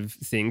side of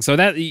things. So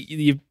that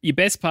your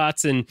best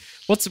parts, and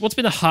what's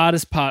been the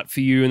hardest part for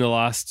you in the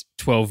last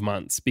 12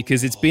 months?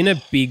 Because it's been a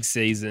big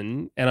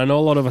season, and I know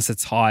a lot of us are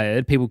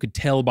tired. People could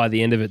tell by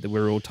the end of it that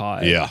we're all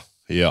tired.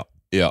 Yeah.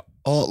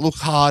 Oh, look,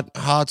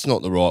 hard's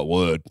not the right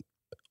word.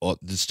 At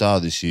the start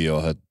of this year,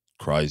 I had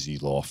crazy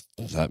life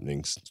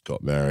happenings,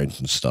 got married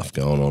and stuff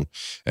going on,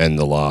 and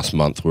the last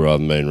month where I've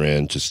been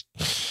around,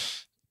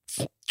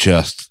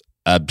 just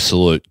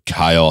absolute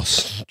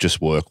chaos,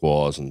 just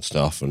work-wise and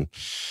stuff. And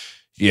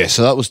yeah,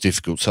 so that was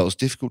difficult. So it was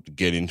difficult to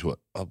get into it.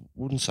 I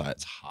wouldn't say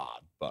it's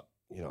hard, but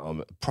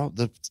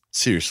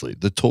seriously,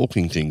 the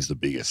talking thing's the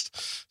biggest.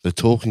 The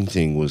talking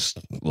thing was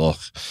like,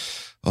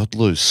 I'd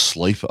lose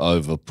sleep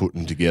over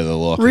putting together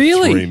like a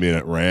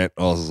 3-minute rant.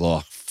 I was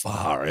like,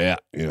 far out,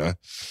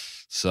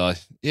 So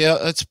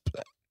yeah,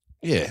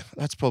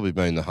 that's probably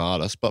been the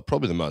hardest, but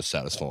probably the most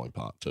satisfying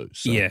part too.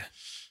 So, yeah.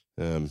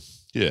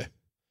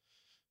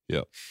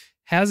 Yeah.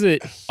 How's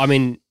it? I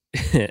mean,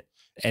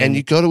 and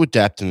you got to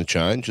adapt and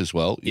change as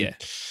well. Yeah.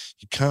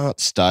 You can't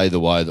stay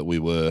the way that we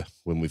were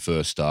when we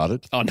first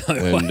started. Oh, no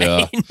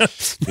way.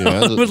 No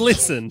one would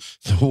listen.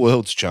 The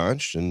world's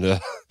changed,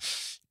 and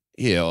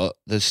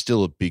there's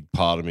still a big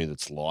part of me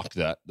that's like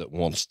that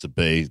wants to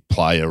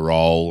play a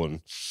role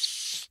and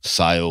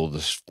say all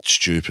the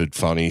stupid,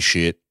 funny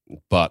shit.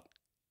 But,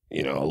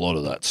 a lot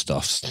of that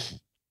stuff's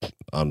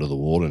under the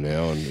water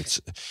now, and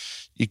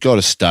you got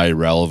to stay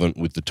relevant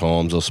with the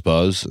times, I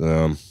suppose,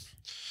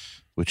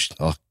 which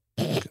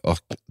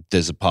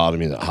there's a part of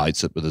me that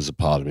hates it, but there's a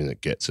part of me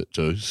that gets it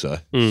too. So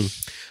I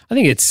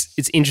think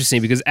it's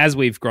interesting because as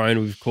we've grown,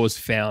 we've of course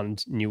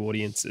found new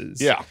audiences.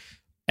 Yeah.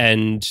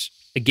 And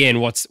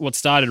again, what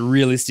started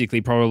realistically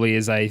probably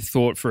as a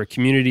thought for a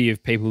community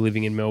of people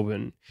living in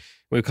Melbourne.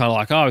 We were kind of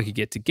like, we could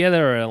get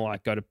together and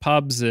like go to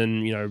pubs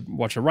and,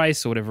 watch a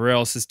race or whatever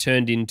else, has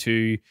turned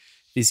into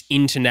this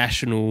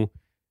international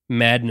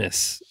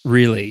madness,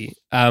 really.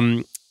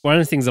 One of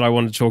the things that I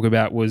wanted to talk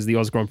about was the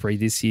Oz Grand Prix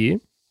this year.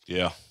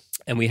 Yeah.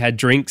 And we had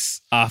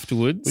drinks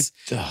afterwards.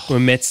 We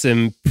met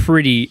some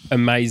pretty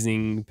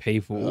amazing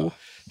people.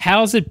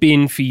 How's it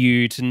been for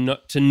you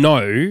to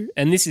know,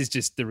 and this is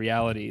just the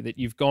reality, that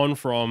you've gone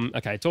from,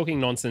 talking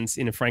nonsense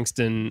in a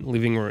Frankston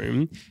living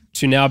room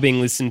to now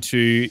being listened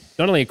to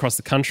not only across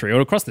the country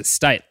or across the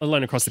state, let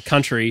alone across the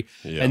country,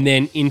 and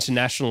then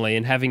internationally,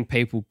 and having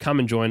people come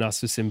and join us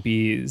for some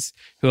beers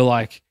who are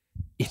like,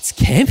 it's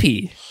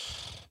Campy.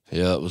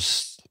 Yeah, it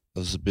was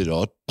a bit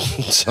odd.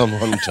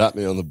 Someone tapped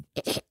me on the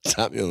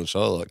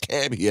shoulder like,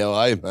 Campy, how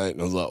are you, mate?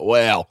 And I was like,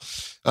 wow.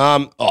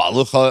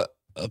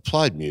 I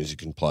played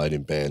music and played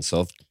in bands,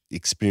 so I've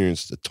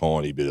experienced a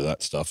tiny bit of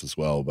that stuff as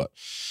well. But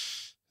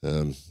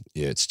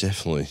it's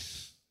definitely,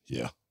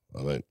 I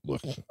mean, look,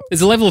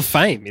 there's a level of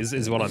fame,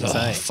 is what I'm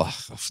saying. Fuck,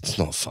 it's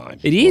not fame.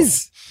 It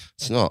is.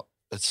 It's not.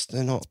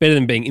 They're not. It's better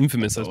than being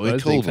infamous, I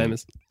suppose. Being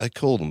famous. They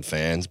call them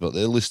fans, but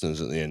they're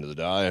listeners at the end of the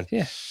day. And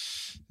mate,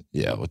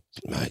 you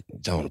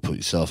don't want to put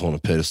yourself on a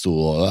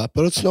pedestal like that.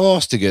 But it's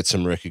nice to get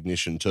some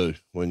recognition too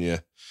when you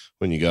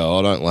go,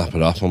 I don't lap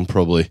it up. I'm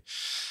probably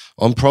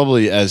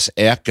as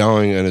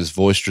outgoing and as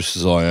boisterous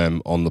as I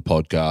am on the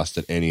podcast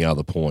at any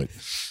other point.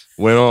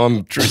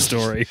 True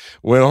story.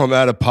 When I'm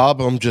at a pub,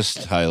 I'm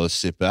just, hey, let's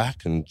sit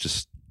back and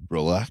just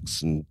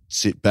relax and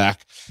sit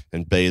back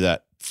and be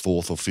that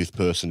fourth or fifth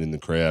person in the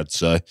crowd.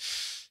 So,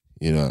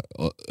 I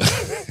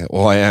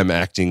am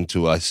acting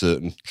to a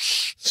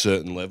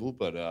certain level,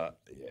 but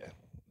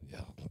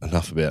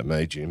enough about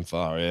me, Jim.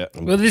 Far out.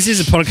 Well, this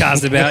is a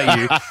podcast about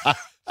you.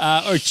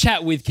 Or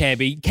chat with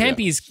Campy.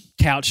 Campy's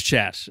couch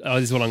chat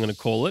is what I'm going to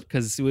call it,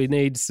 because we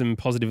need some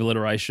positive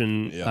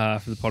alliteration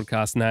for the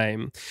podcast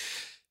name.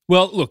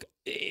 Well, look,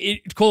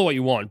 call it what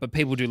you want, but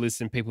people do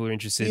listen. People are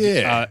interested.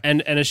 Yeah.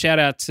 And a shout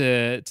out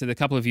to the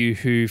couple of you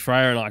who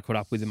Freya and I caught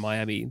up with in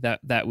Miami.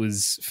 That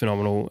was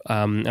phenomenal.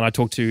 And I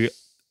talked to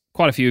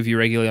quite a few of you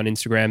regularly on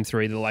Instagram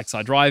through either the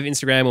Lakeside Drive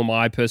Instagram or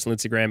my personal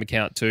Instagram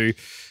account too.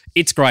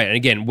 It's great. And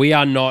again, we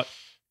are not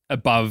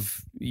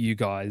above you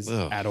guys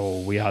at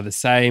all. We are the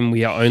same.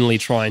 We are only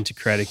trying to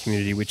create a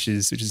community, which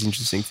is an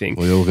interesting thing.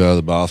 We all go to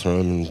the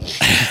bathroom and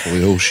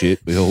we all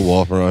shit. We all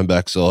wipe our own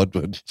backside.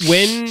 But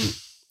when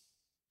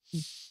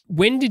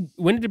did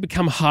it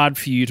become hard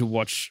for you to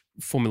watch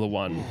Formula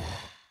One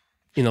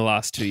in the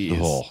last 2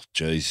 years? Oh,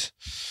 geez.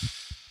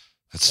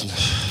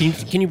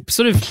 Can you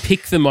sort of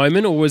pick the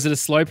moment, or was it a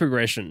slow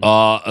progression?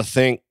 I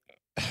think.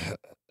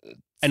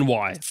 And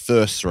why?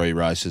 First 3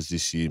 races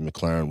this year,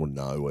 McLaren were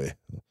nowhere.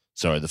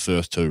 Sorry, the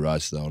first 2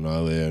 races they were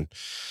nowhere. And I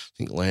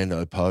think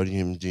Lando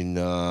podiumed in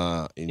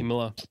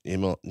Imola.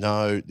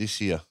 No,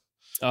 this year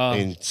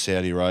in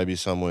Saudi Arabia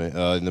somewhere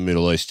in the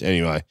Middle East.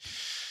 Anyway,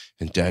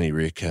 and Danny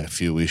Rick had a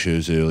few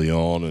issues early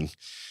on, and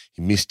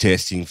he missed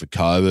testing for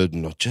COVID,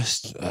 and I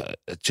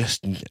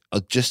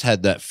just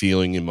had that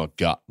feeling in my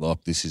gut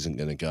like this isn't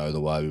going to go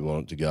the way we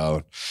want it to go.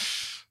 And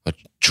I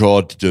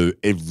tried to do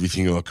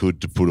everything I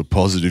could to put a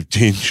positive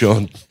tinge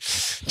on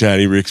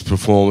Danny Rick's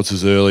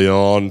performances early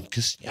on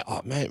because,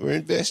 mate, we're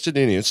invested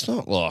in him. It's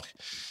not like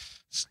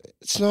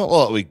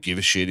we give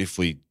a shit if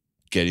we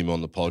get him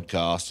on the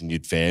podcast and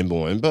you'd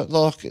fanboy him, but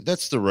like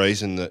that's the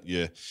reason that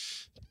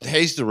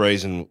he's the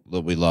reason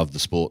that we love the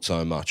sport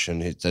so much,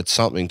 and that's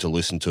something to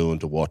listen to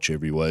and to watch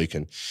every week,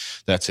 and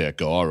that's our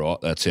guy, right?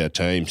 That's our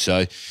team.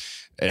 So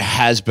it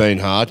has been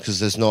hard because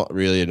there's not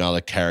really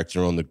another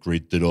character on the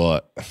grid that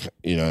I,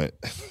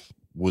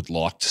 would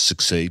like to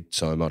succeed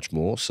so much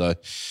more. So,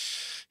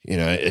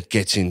 it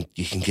gets in,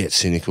 you can get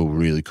cynical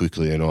really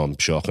quickly, and I'm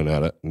shocking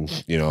at it.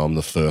 And, I'm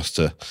the first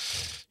to,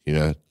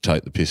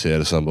 take the piss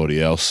out of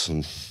somebody else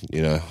and,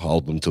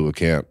 hold them to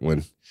account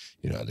when,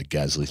 the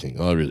Gasly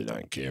thing. I really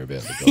don't care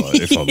about the guy,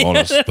 if I'm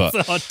honest.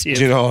 But do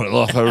you know what?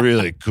 Like, I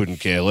really couldn't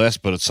care less,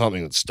 but it's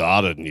something that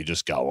started and you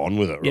just go on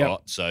with it, right?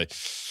 So,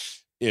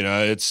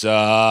 it's,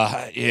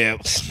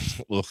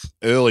 look,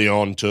 early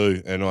on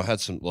too, and I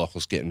had I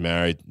was getting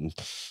married and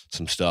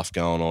some stuff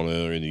going on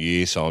earlier in the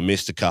year, so I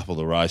missed a couple of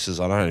the races.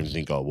 I don't even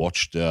think I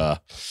watched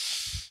the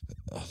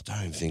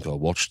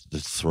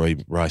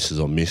 3 races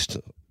I missed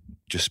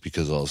just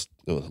because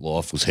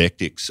life was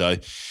hectic. So,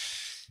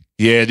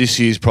 yeah, this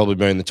year's probably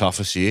been the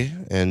toughest year,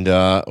 and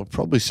I've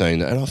probably seen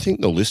that, and I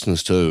think the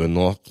listeners too. And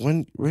like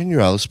when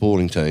your other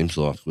sporting teams,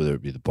 like whether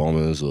it be the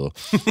Bombers or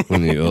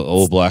when the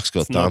All Blacks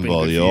got done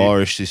by the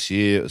Irish this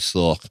year, it's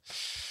like,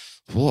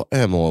 what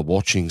am I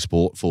watching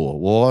sport for?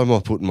 Why am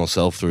I putting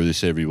myself through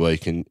this every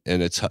week? And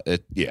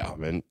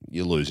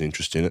you lose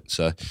interest in it.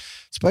 So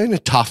it's been a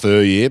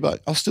tougher year,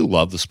 but I still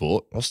love the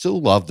sport. I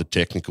still love the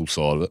technical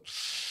side of it.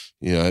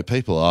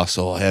 People ask,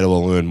 how do I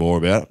learn more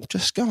about it?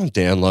 Just go and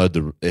download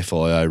the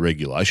FIA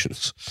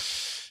regulations.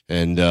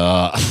 And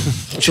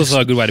it's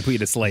also a good way to put you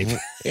to sleep.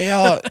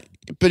 Yeah,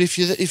 but if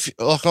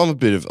like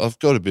I've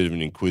got a bit of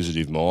an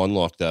inquisitive mind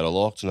like that. I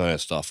like to know how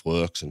stuff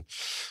works, and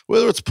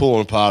whether it's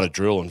pulling apart a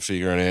drill and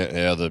figuring out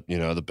how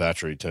the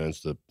battery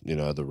turns the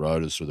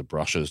rotors through the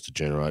brushes to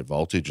generate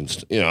voltage and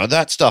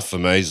that stuff for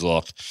me is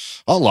like,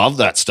 I love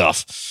that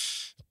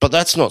stuff. But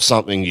that's not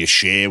something you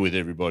share with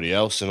everybody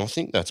else, and I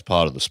think that's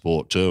part of the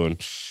sport too. And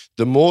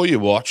the more you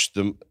watch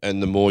them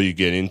and the more you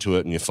get into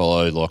it and you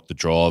follow like the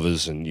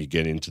drivers and you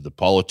get into the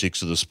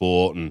politics of the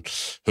sport and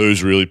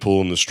who's really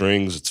pulling the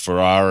strings, it's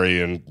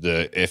Ferrari and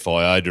the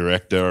FIA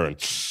director. And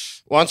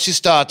once you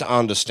start to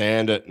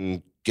understand it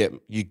and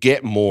you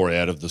get more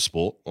out of the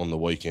sport on the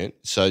weekend.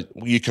 So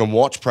you can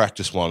watch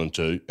practice 1 and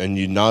 2 and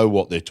you know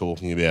what they're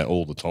talking about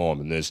all the time.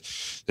 And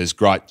there's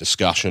great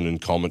discussion and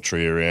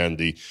commentary around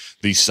the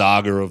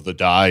saga of the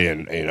day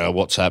and, you know,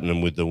 what's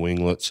happening with the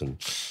winglets and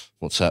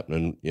what's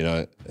happening, you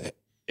know,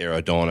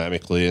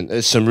 aerodynamically. And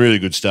there's some really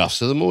good stuff.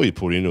 So the more you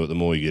put into it, the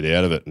more you get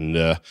out of it.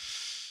 And,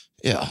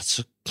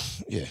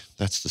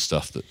 that's the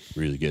stuff that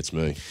really gets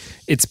me.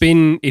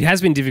 It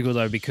has been difficult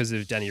though because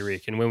of Danny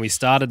Rick. And when we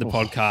started the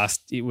podcast,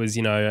 it was,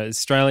 you know,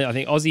 Australia, I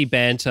think Aussie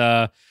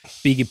banter,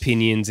 big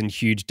opinions and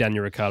huge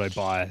Daniel Ricciardo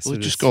bias. Well,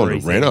 just gone to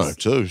Renault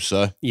too,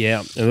 so.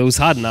 Yeah, it was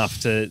hard enough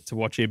to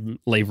watch him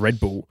leave Red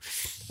Bull.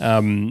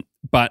 And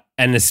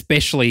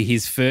especially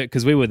his first,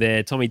 because we were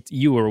there, Tommy,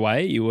 you were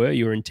away, you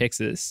were in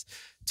Texas.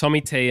 Tommy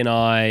T and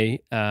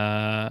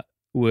I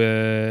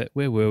where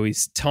were we?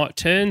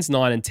 Turns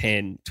 9 and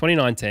 10,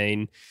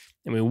 2019,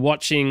 and we were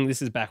watching.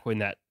 This is back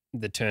when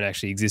the turn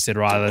actually existed,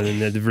 rather than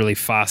the really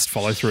fast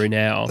follow through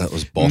now. That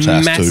was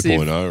Bottas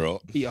 2.0,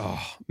 right?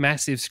 Oh,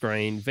 massive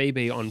screen,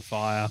 VB on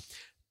fire,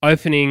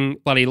 opening,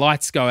 bloody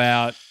lights go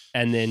out,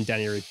 and then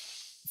Danny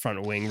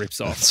front wing rips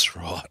off. That's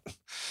right.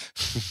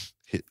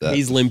 Hit that.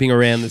 He's limping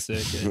around the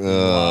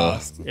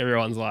circuit.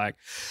 Everyone's like.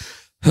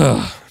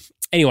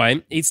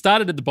 Anyway, he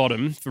started at the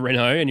bottom for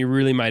Renault and he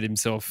really made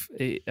himself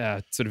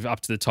sort of up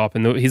to the top.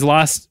 And his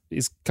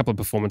couple of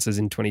performances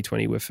in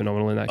 2020 were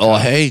phenomenal in that car.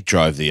 Oh, he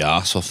drove the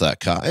arse off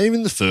that car.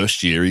 Even the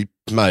first year, he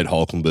made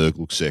Hulkenberg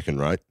look second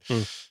rate.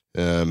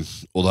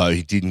 Although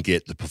he didn't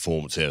get the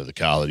performance out of the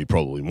car that he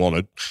probably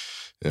wanted.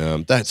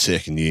 That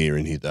second year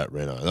and hit that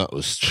Renault, that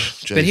was.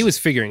 Geez. But he was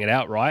figuring it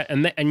out, right?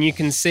 And you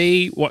can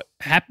see what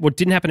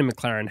didn't happen in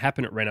McLaren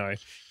happened at Renault.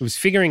 It was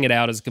figuring it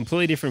out as a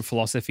completely different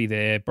philosophy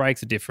there.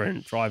 Brakes are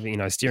different, driving,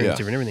 steering is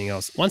different, everything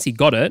else. Once he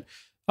got it,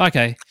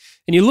 okay.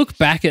 And you look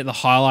back at the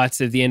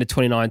highlights of the end of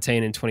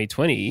 2019 and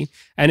 2020,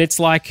 and it's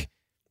like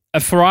a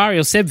Ferrari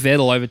or Seb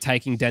Vettel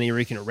overtaking Danny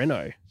Rick in a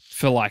Renault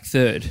for like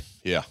third.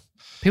 Yeah,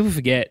 people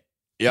forget.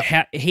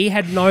 Yeah, he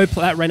had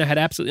that Renault had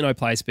absolutely no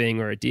place being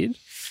where it did.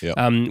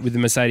 With the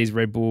Mercedes,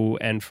 Red Bull,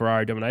 and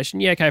Ferrari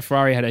domination. Yeah, okay,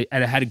 Ferrari had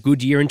a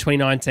good year in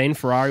 2019.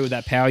 Ferrari with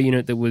that power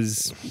unit that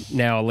was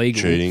now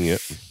illegal. Cheating, yeah.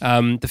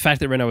 The fact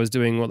that Renault was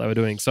doing what they were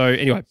doing. So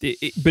anyway,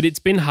 but it's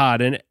been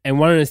hard. And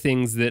one of the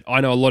things that I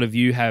know a lot of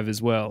you have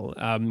as well,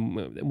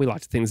 we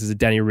like to think this is a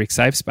Danny Rick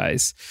safe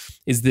space,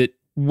 is that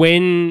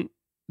when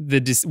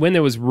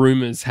there was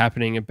rumours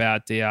happening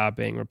about DR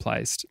being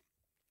replaced,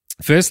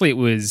 firstly, it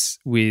was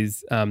with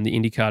the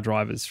IndyCar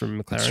drivers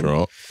from McLaren. That's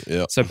right,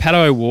 yeah. So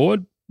Pato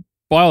O'Ward,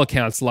 by all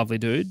accounts, lovely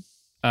dude.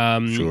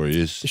 Sure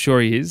he is.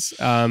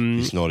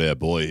 He's not our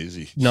boy, is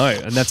he? No,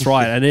 and that's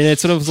right. And then it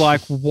sort of was like,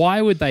 why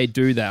would they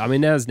do that? I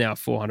mean, there's now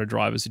 400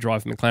 drivers who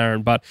drive for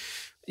McLaren, but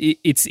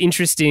it's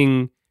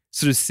interesting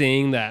sort of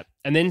seeing that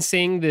and then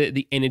seeing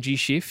the energy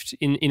shift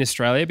in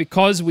Australia,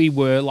 because we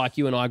were, like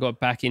you and I got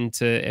back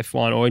into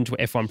F1 or into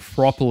F1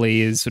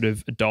 properly as sort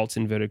of adults,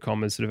 inverted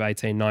commas, sort of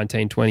 18,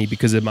 19, 20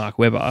 because of Mark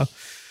Webber,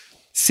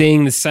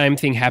 seeing the same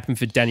thing happen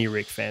for Danny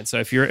Rick fans. So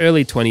if you're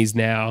early 20s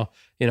now,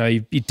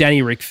 you're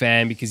Danny Rick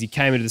fan because you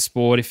came into the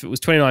sport. If it was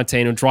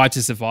 2019 or Drive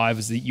to Survive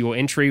was your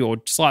entry, or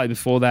slightly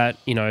before that,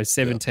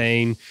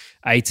 17,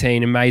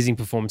 18, amazing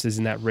performances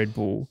in that Red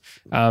Bull.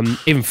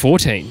 Even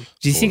 14.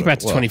 Do you think back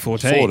to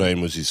 2014? 14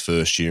 was his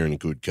first year in a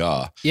good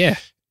car. Yeah.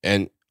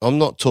 And I'm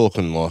not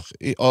talking like,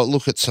 I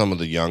look at some of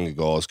the younger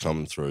guys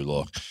coming through,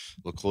 like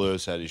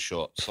Leclerc's had his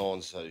shot,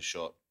 Sainz had his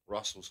shot,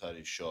 Russell's had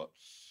his shot,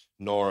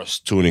 Norris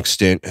to an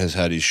extent has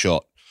had his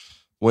shot.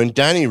 When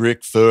Danny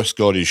Rick first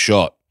got his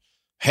shot,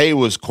 he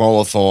was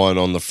qualifying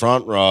on the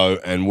front row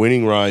and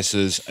winning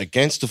races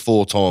against a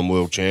 4-time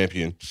world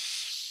champion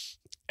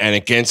and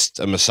against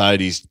a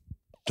Mercedes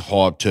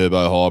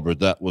turbo hybrid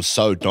that was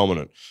so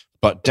dominant.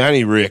 But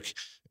Danny Rick,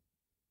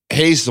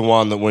 he's the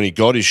one that when he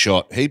got his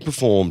shot, he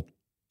performed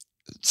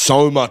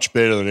so much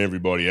better than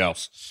everybody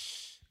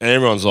else. And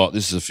everyone's like,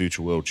 this is a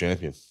future world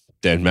champion.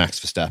 Then Max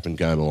Verstappen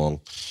came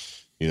along,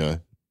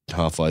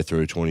 halfway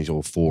through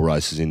 4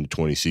 races into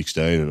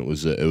 2016, and it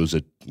was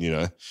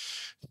a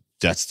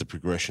that's the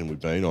progression we've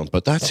been on.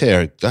 But that's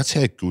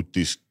how good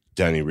this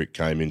Danny Rick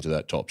came into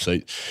that top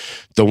seat.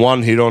 The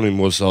one hit on him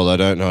was, they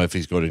don't know if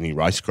he's got any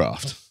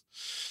racecraft,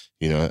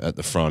 at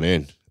the front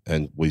end.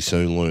 And we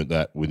soon learned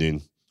that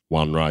within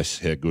one race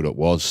how good it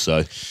was.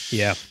 So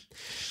yeah.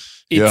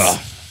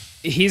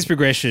 His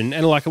progression,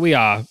 and like we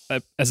are,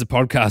 as a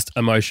podcast,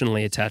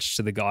 emotionally attached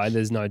to the guy.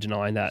 There's no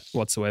denying that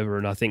whatsoever.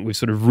 And I think we've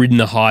sort of ridden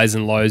the highs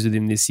and lows with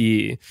him this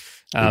year.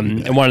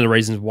 And one of the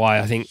reasons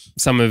why I think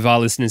some of our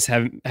listeners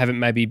haven't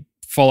maybe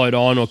followed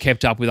on or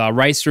kept up with our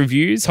race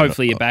reviews.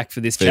 Hopefully you're back for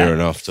this chat. Fair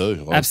enough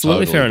too.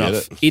 Absolutely fair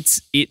enough.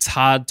 It's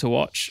hard to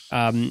watch.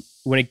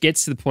 when it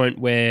gets to the point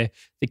where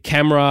the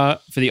camera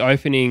for the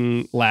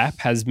opening lap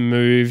has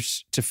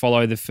moved to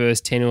follow the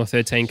first 10 or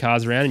 13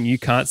 cars around and you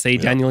can't see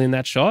Daniel in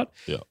that shot,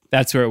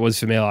 that's where it was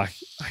for me. Like,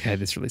 okay,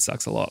 this really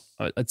sucks a lot.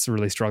 It's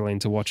really struggling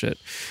to watch it.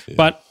 Yeah.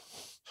 But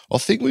I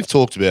think we've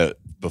talked about it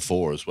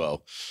before as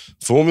well.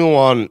 Formula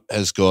One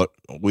has got,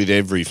 with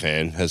every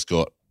fan, has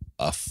got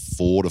a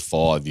 4 to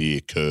 5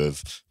 year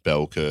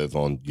bell curve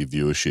on your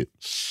viewership.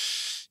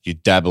 You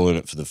dabble in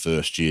it for the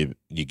first year,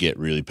 you get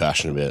really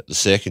passionate about it. The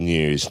second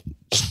year is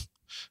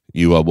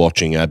you are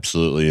watching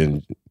absolutely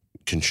and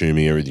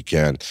consuming everything you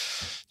can.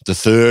 The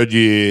third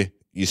year,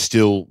 you're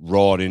still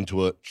right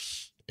into it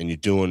and you're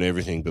doing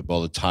everything, but by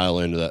the tail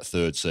end of that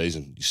third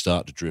season, you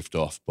start to drift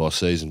off. By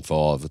season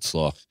 5, it's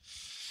like,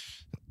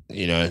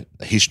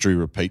 history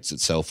repeats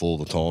itself all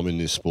the time in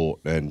this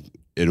sport, and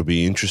it'll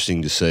be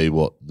interesting to see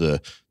what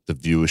the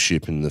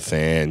viewership and the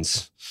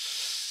fans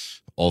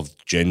of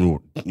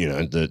general,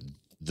 the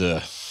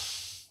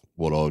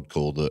what I would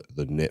call the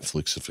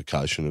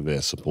Netflixification of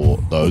our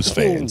support, those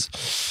fans.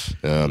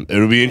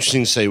 It'll be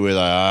interesting to see where they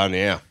are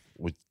now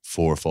with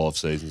 4 or 5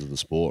 seasons of the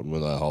sport and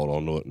whether they hold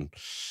on to it and,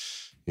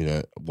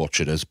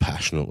 watch it as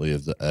passionately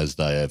as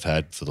they have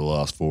had for the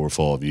last 4 or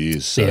 5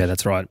 years. So. Yeah,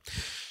 that's right.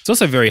 It's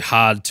also very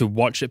hard to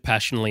watch it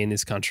passionately in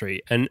this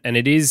country. And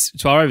it is,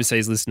 to our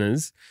overseas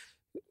listeners,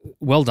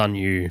 well done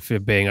you for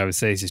being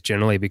overseas just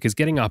generally, because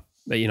getting up,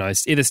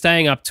 either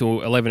staying up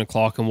till 11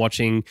 o'clock and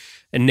watching,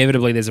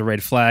 inevitably there's a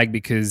red flag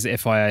because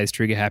FIA is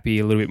trigger happy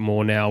a little bit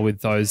more now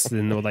with those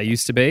than what they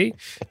used to be,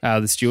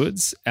 the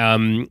stewards.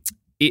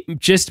 It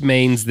just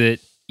means that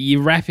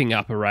you're wrapping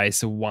up a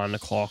race at 1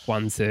 o'clock,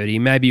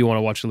 1:30. Maybe you want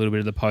to watch a little bit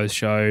of the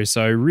post-show.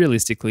 So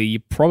realistically,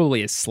 you're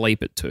probably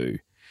asleep at 2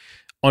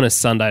 on a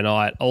Sunday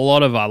night. A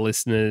lot of our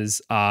listeners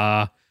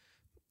are,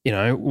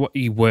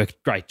 you work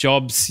great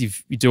jobs, you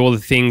do all the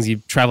things, you're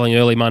traveling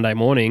early Monday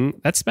morning.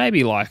 That's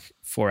maybe like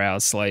 4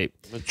 hours sleep.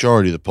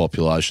 Majority of the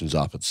population's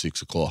up at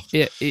 6 o'clock.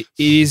 Yeah, it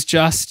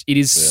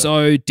is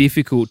so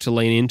difficult to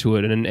lean into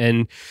it.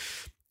 And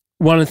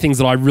one of the things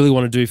that I really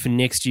want to do for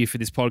next year for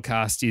this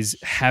podcast is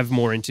have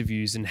more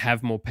interviews and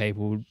have more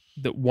people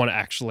that want to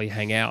actually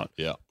hang out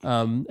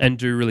and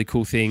do really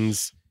cool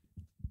things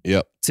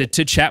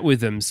to chat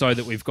with them so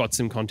that we've got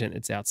some content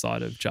that's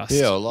outside of just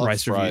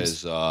race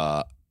reviews.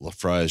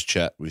 Lafreya's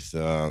chat with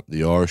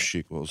the Irish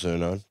chick. What was her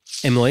name?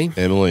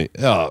 Emily.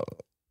 Oh,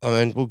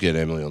 we'll get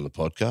Emily on the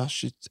podcast.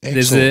 She's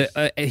excellent.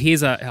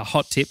 Here's a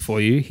hot tip for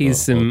you.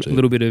 Here's a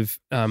little bit of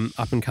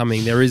up and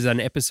coming. There is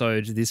an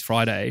episode this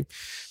Friday,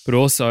 but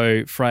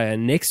also Freya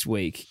next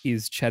week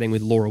is chatting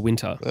with Laura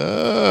Winter.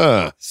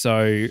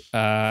 So,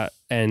 Freya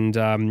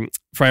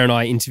and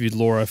I interviewed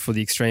Laura for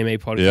the Extreme E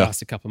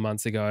podcast a couple of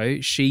months ago.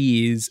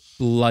 She is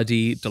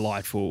bloody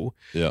delightful.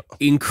 Yeah.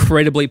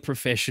 Incredibly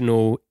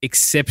professional,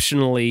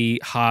 exceptionally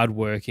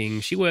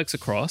hardworking. She works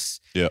across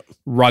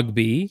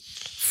rugby,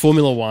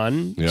 Formula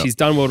One. Yeah. She's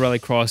done World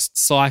Rallycross,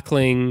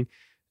 cycling.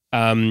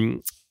 I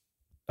think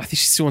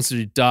she still wants to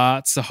do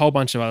darts, a whole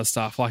bunch of other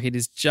stuff. Like, it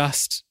is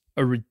just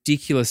a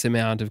ridiculous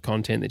amount of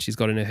content that she's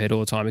got in her head all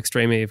the time.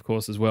 Extreme E, of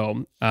course, as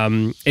well.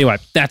 Anyway,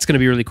 that's going to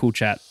be a really cool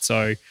chat.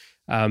 So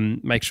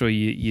make sure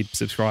you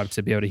subscribe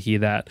to be able to hear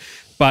that.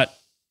 But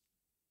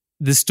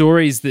the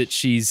stories that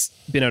she's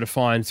been able to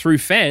find through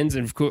fans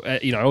and,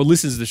 or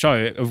listeners to the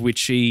show, of which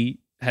she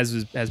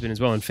has been as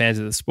well, and fans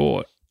of the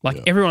sport,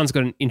 everyone's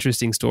got an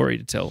interesting story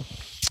to tell.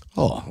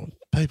 Oh,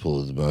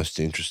 people are the most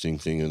interesting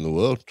thing in the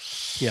world.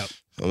 Yeah.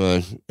 I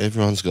mean,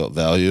 everyone's got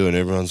value and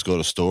everyone's got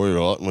a story,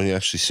 right? And when you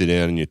actually sit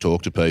down and you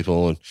talk to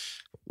people and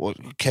you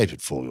keep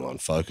it Formula One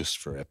focused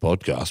for our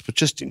podcast, but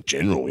just in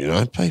general,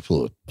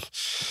 people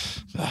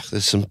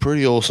there's some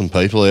pretty awesome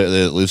people out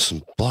there that live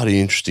some bloody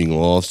interesting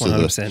lives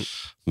 100%. To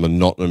the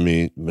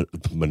monotony, the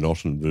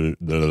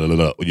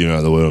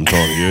word I'm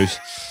trying to use.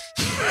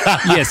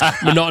 Yes,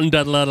 monotony,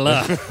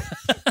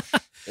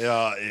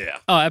 Yeah.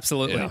 Oh,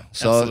 absolutely. Yeah.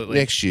 So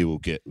next year we'll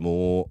get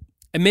more.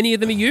 And many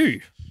of them are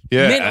you.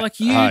 Yeah.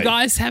 You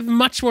guys have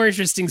much more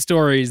interesting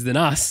stories than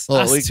us.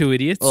 Two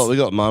idiots. Oh, we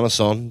got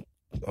Manus on.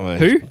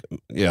 Who?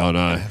 Yeah, I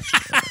know.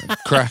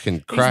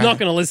 cracking. He's not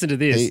going to listen to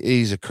this.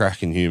 He's a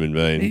cracking human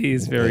being. He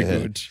is very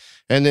good.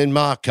 And then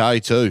Mark Kay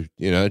too,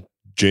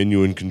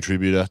 genuine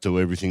contributor to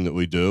everything that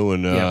we do.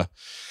 And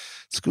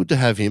it's good to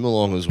have him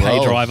along as well.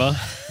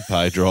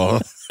 Pay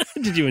driver.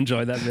 Did you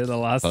enjoy that bit of the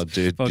last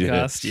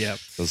podcast? Yeah.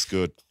 That's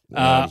good.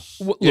 Look,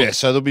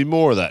 so there'll be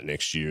more of that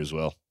next year as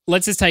well.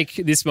 Let's just take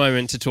this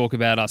moment to talk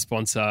about our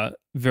sponsor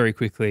very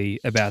quickly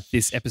about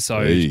this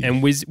episode,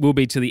 and we'll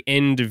be to the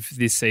end of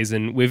this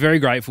season. We're very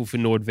grateful for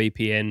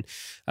NordVPN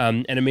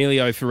and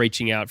Emilio for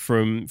reaching out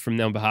from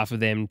on behalf of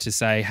them to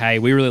say, hey,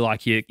 we really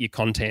like your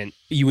content.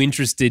 Are you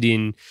interested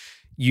in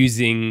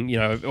using,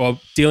 or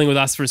dealing with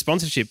us for a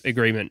sponsorship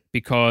agreement,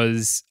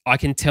 because I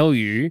can tell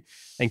you,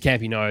 and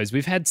Campy knows,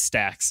 we've had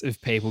stacks of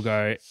people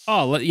go,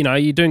 oh,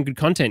 you're doing good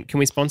content. Can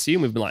we sponsor you?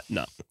 And we've been like,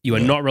 no, you are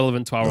not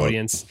relevant to our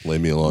audience. Leave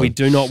me alone. We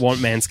do not want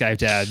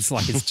Manscaped ads.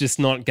 Like, it's just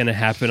not going to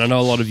happen. I know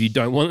a lot of you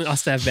don't want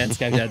us to have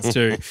Manscaped ads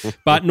too.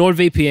 But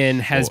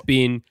NordVPN has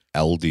been...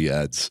 Aldi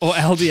ads. Or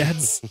Aldi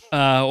ads.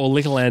 Or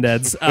Liquorland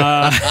ads.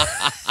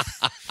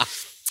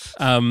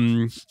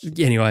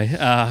 Anyway,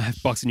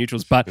 box of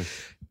neutrals. But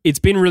it's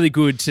been really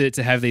good to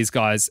have these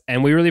guys,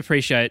 and we really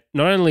appreciate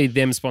not only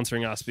them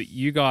sponsoring us, but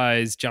you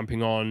guys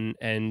jumping on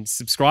and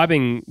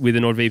subscribing with a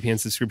NordVPN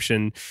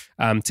subscription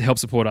to help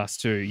support us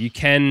too. You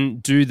can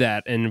do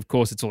that, and of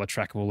course, it's all a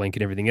trackable link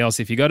and everything else.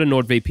 If you go to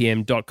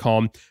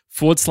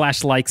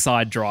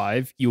nordvpn.com/Lakeside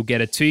Drive, you'll get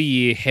a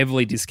 2-year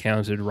heavily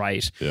discounted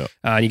rate,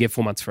 and you get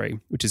 4 months free,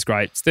 which is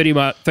great. It's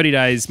 30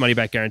 days money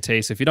back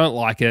guarantee. So if you don't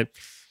like it,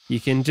 you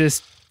can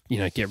just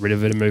get rid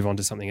of it and move on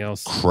to something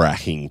else.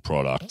 Cracking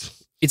product.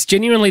 It's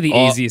genuinely the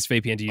easiest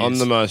VPN to use. I'm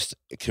the most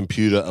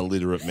computer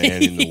illiterate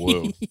man in the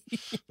world,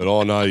 but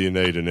I know you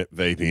need a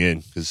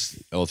VPN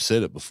because I've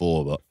said it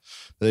before, but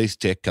these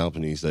tech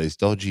companies, these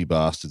dodgy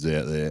bastards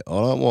out there,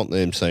 I don't want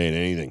them seeing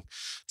anything.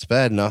 It's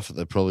bad enough that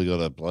they've probably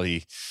got a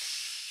bloody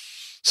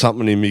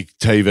something in me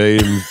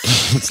TV and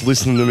it's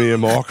listening to me a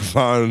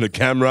microphone and a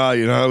camera,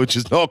 which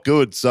is not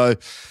good. So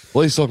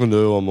least I can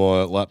do on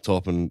my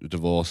laptop and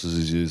devices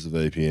is use the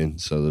VPN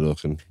so that I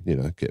can,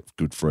 get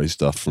good free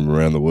stuff from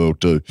around the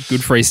world too.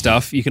 Good free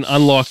stuff. You can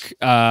unlock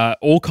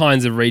all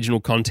kinds of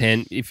regional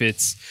content. If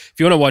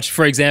you want to watch,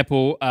 for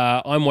example,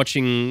 I'm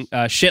watching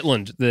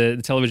Shetland, the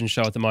television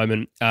show at the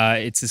moment.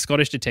 It's a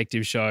Scottish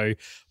detective show.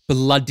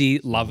 Bloody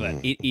love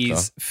it. It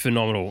is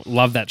phenomenal.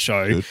 Love that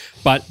show. Good.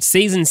 But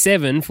season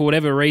 7, for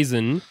whatever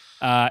reason,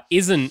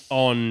 isn't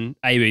on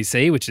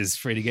ABC, which is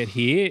free to get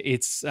here.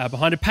 It's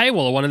behind a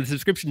paywall or one of the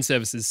subscription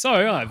services. So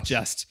I've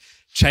just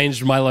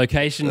changed my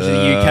location to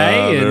the UK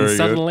and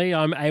suddenly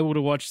I'm able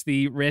to watch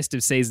the rest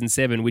of season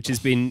 7, which has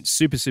been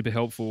super, super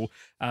helpful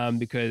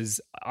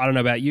because I don't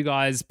know about you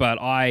guys, but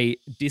I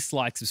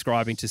dislike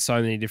subscribing to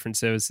so many different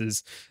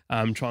services.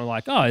 Trying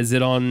is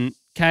it on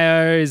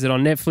KO? Is it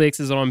on Netflix?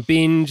 Is it on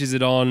Binge? Is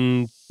it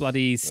on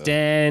bloody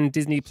Stan,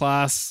 Disney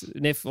Plus,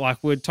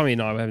 Netflix? Tommy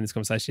and I were having this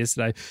conversation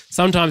yesterday.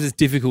 Sometimes it's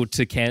difficult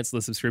to cancel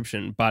a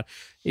subscription, but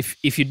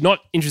if you're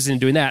not interested in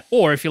doing that,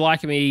 or if you're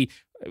like me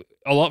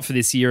a lot for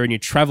this year and you're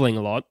traveling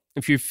a lot,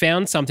 if you've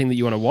found something that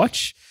you want to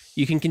watch,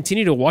 you can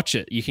continue to watch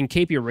it. You can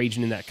keep your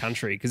region in that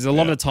country because a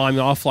lot of the time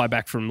I'll fly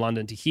back from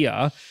London to here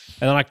and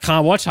then I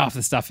can't watch half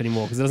the stuff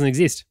anymore because it doesn't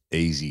exist.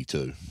 Easy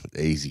too.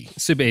 Easy.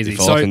 Super easy. If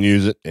I can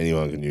use it,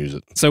 anyone can use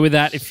it. So with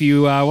that, if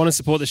you want to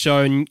support the show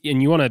and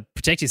you want to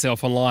protect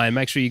yourself online,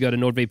 make sure you go to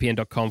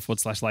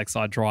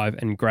nordvpn.com/Lakeside Drive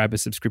and grab a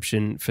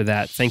subscription for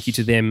that. Thank you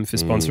to them for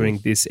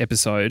sponsoring this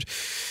episode.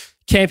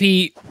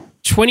 Campy,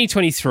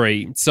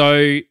 2023.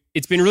 So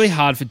it's been really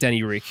hard for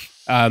Danny Rick.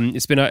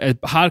 It's been a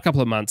hard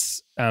couple of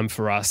months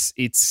for us.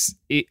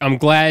 I'm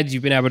glad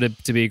you've been able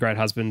to be a great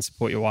husband,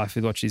 support your wife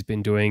with what she's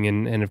been doing,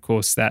 and of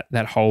course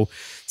that whole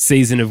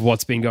season of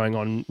what's been going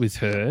on with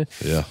her.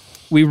 Yeah,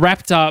 we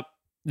wrapped up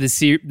the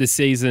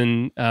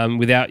season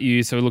without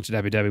you, so we looked at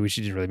Abu Dhabi, which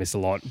you didn't really miss a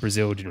lot.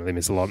 Brazil didn't really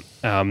miss a lot,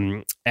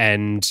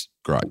 and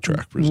great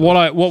track.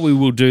 Brazil. What we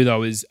will do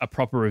though is a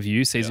proper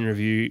season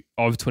review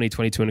of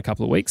 2022 in a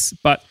couple of weeks.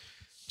 But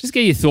just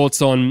get your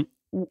thoughts on.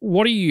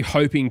 What are you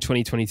hoping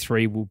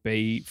 2023 will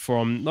be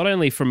not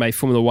only from a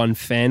Formula One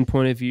fan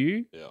point of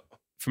view,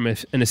 from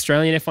an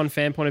Australian F1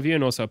 fan point of view,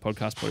 and also a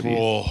podcast point of view?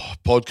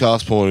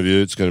 Podcast point of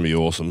view, it's going to be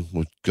awesome.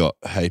 We've got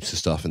heaps of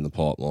stuff in the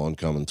pipeline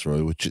coming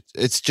through, which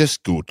it's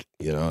just good.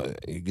 You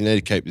need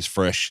to keep this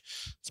fresh.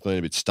 It's been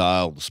a bit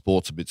stale. The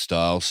sport's a bit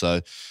stale.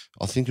 So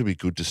I think it'd be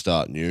good to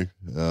start new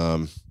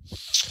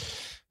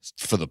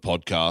for the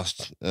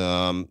podcast.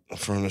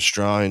 For an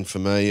Australian, for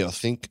me, I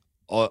think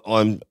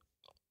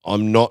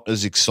I'm not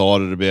as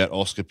excited about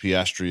Oscar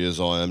Piastri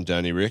as I am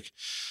Danny Rick,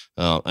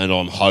 and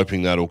I'm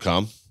hoping that'll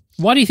come.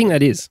 Why do you think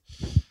that is?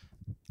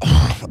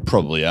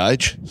 Probably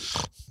age.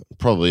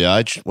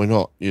 We're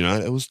not,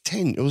 it was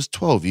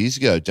 12 years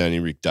ago Danny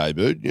Rick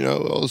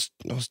debuted.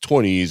 I was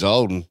 20 years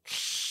old and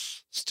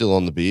still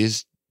on the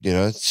beers,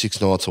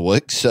 6 nights a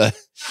week. So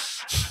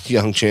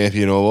young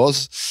champion I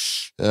was.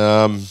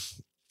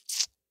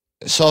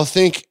 So I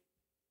think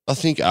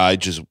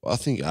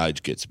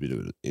age gets a bit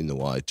of it in the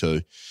way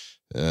too.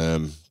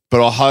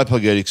 But I hope I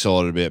get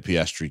excited about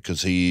Piastri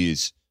because he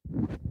is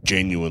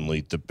genuinely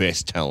the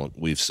best talent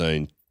we've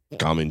seen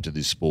come into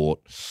this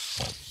sport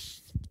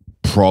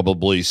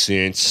probably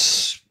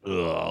since,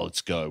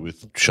 let's go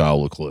with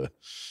Charles Leclerc,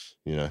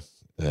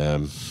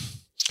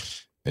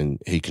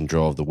 and he can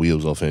drive the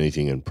wheels off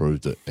anything and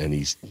proved it. And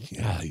he's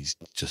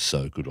just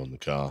so good on the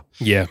car.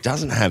 Yeah. He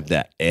doesn't have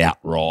that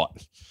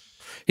outright.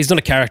 He's not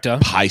a character.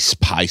 Pace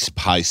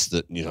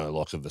that,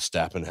 like a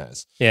Verstappen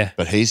has. Yeah.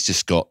 But he's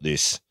just got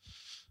this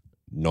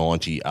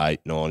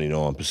 98,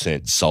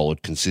 99%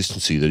 solid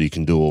consistency that he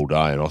can do all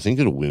day, and I think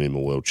it'll win him a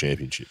world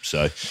championship.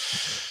 So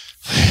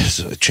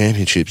So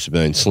championships have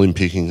been slim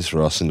pickings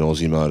for us in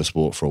Aussie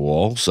motorsport for a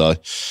while. So,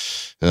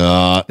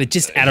 but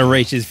just out of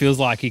reach, it feels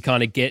like you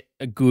kind of get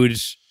a good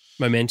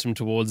momentum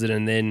towards it,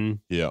 and then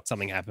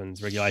something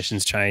happens,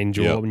 regulations change,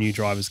 or new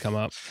drivers come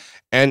up.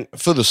 And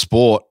for the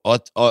sport,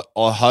 I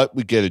hope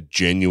we get a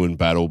genuine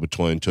battle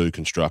between two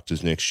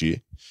constructors next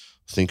year.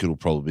 I think it'll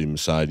probably be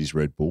Mercedes,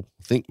 Red Bull.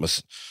 I think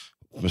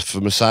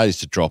for Mercedes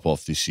to drop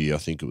off this year, I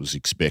think it was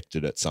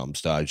expected at some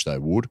stage they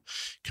would.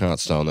 Can't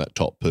stay on that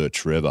top perch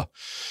forever.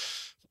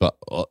 But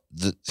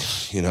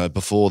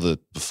before the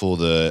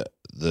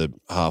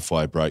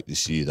halfway break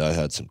this year, they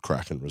had some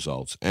cracking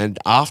results, and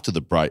after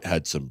the break,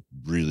 had some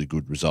really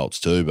good results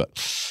too.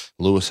 But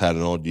Lewis had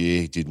an odd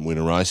year; he didn't win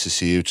a race this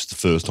year, which is the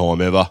first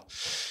time ever.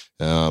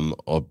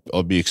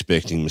 I'd be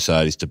expecting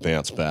Mercedes to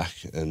bounce back,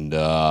 and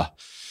I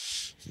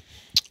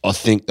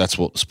think that's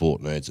what the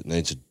sport needs. It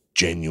needs a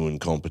genuine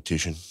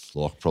competition,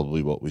 like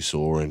probably what we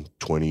saw in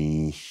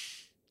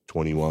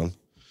 2021.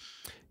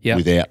 Yeah.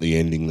 Without the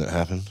ending that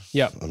happened.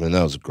 Yeah. I mean,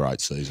 that was a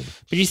great season.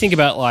 But you think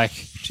about like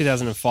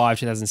 2005,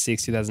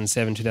 2006,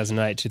 2007,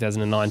 2008,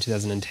 2009,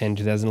 2010,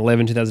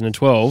 2011,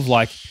 2012,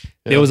 like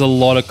there was a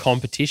lot of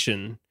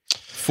competition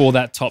for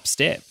that top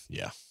step.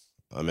 Yeah.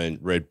 I mean,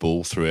 Red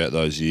Bull throughout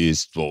those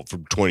years, well,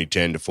 from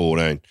 2010 to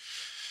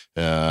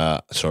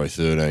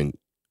 13,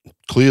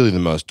 clearly the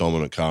most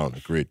dominant car on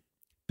the grid.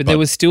 But there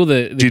was still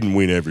the didn't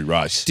win every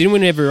race.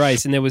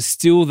 And there was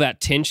still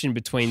that tension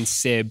between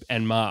Seb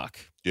and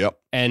Mark. Yep.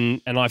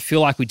 And I feel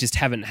like we just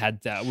haven't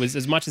had that. It was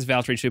as much as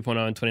Valtteri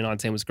 2.0 in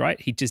 2019 was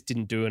great, he just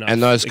didn't do enough.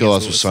 And those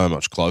guys were so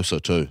much closer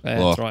too. Yeah,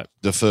 that's right.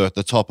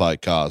 The top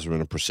 8 cars were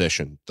in a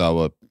procession. They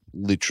were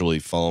literally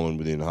following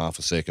within half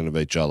a second of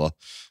each other,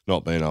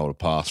 not being able to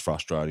pass,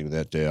 frustrating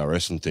without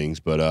DRS and things.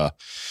 But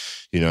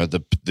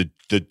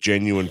the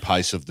genuine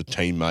pace of the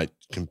teammate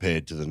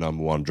compared to the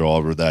number one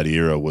driver of that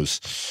era was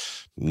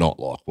not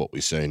like what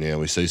we see now.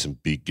 We see some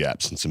big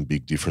gaps and some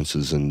big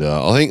differences, and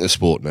I think the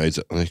sport needs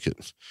it. I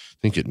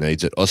think it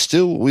needs it.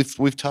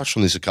 We've touched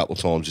on this a couple of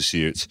times this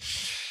year. It's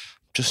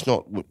just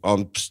not.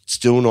 I'm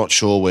still not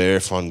sure where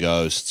F1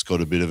 goes. It's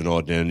got a bit of an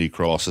identity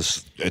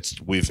crisis. It's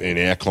in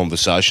our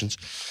conversations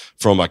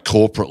from a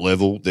corporate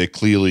level. They're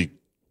clearly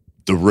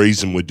the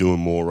reason we're doing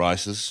more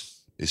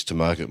races is to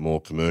make it more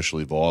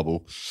commercially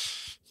viable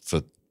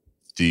for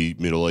the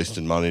Middle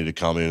Eastern money to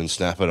come in and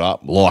snap it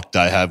up, like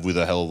they have with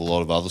a hell of a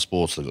lot of other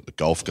sports. They've got the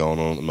golf going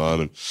on at the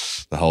moment.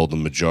 They own the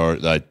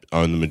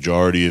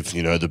majority of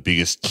the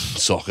biggest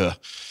soccer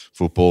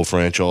football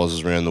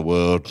franchises around the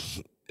world.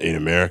 In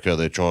America,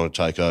 they're trying to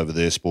take over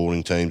their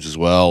sporting teams as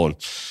well, and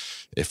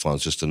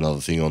F1's just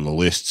another thing on the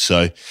list.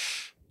 So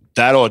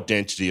that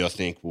identity, I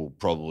think, will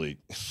probably,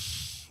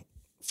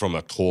 from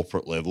a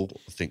corporate level,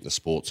 I think the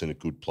sport's in a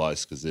good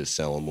place because they're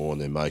selling more and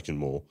they're making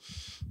more.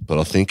 But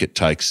I think it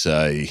takes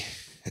a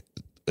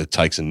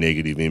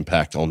negative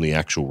impact on the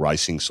actual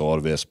racing side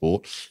of our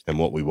sport and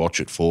what we watch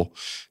it for.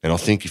 And I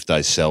think if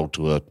they sell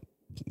to a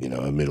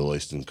Middle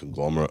Eastern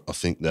conglomerate, I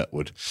think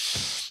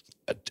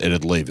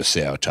it'd leave a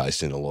sour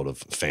taste in a lot of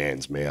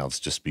fans' mouths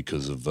just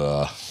because of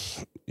the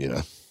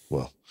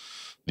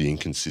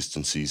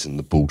inconsistencies and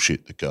the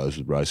bullshit that goes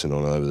with racing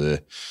on over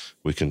there.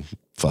 We can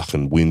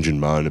fucking whinge and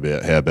moan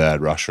about how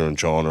bad Russia and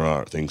China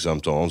are at things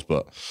sometimes,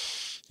 but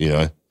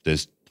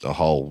there's a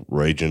whole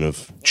region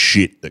of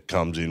shit that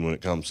comes in when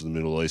it comes to the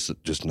Middle East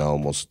that just no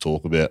one wants to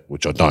talk about,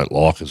 which I don't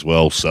like as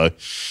well. So,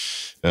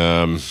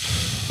 sorry,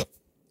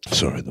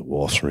 the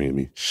wife's ringing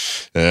me.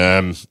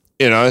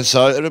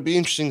 So it'll be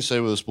interesting to see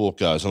where the sport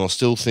goes. And I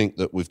still think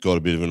that we've got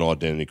a bit of an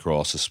identity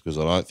crisis because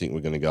I don't think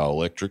we're going to go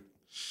electric.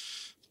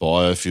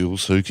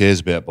 Biofuels, who cares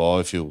about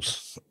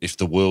biofuels? If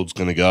the world's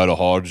going to go to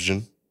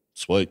hydrogen,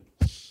 sweet.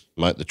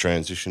 Make the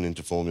transition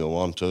into Formula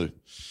One too.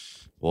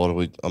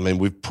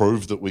 We've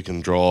proved that we can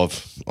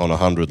drive on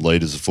 100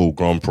 litres of full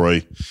Grand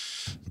Prix.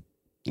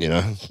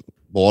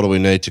 Why do we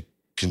need to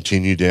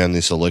continue down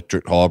this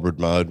electric hybrid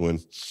mode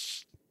when,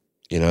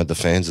 the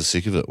fans are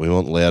sick of it? We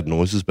want loud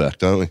noises back,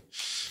 don't we?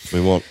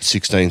 We want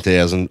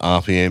 16,000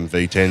 RPM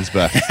V10s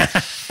back.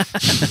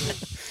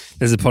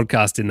 There's a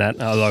podcast in that,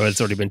 although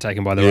it's already been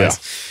taken by the race.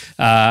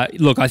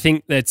 Look, I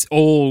think it's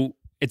all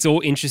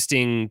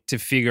interesting to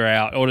figure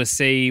out or to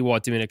see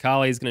what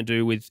Dominicali is going to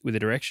do with the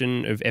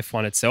direction of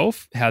F1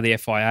 itself, how the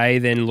FIA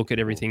then look at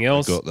everything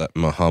else. Got that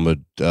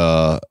Mohammed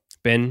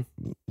Ben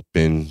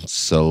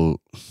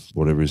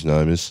whatever his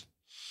name is.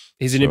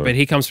 But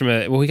he comes from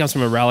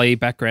a rally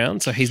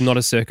background, so he's not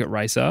a circuit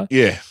racer.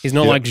 Yeah. He's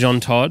not like Jean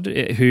Todt,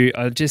 who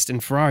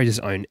and Ferrari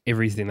just own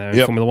everything. They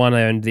own Formula One,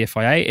 they own the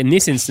FIA. In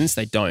this instance,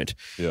 they don't.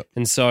 Yeah.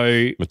 And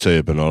so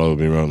Mattia Binotto will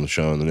be running the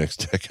show in the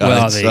next decade.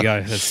 Well, there you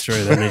go. That's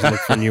true. They need to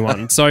look for a new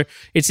one. So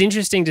it's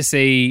interesting to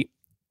see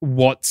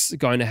what's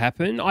going to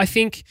happen. I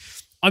think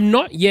I'm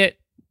not yet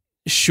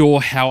sure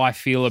how I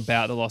feel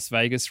about the Las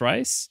Vegas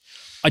race.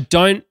 I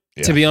don't,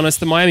 to be honest,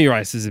 the Miami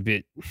race is a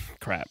bit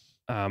crap.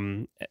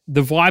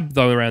 The vibe,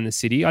 though, around the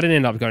city, I didn't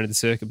end up going to the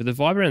circuit, but the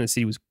vibe around the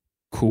city was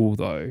cool,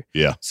 though.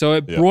 Yeah. So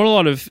it brought a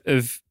lot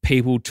of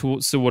people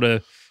to sort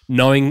of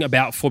knowing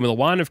about Formula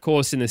One, of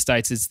course, in the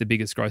States, it's the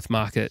biggest growth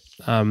market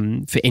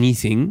for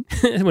anything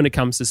when it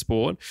comes to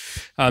sport.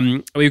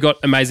 We've got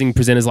amazing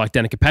presenters like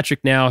Danica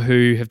Patrick now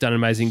who have done an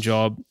amazing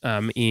job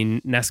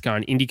in NASCAR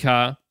and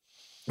IndyCar.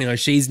 You know,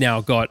 she's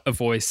now got a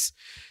voice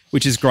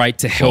which is great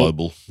to help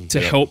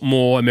help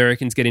more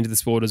Americans get into the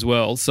sport as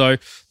well. So,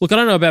 look, I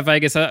don't know about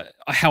Vegas,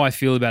 how I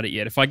feel about it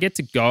yet. If I get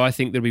to go, I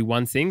think there'll be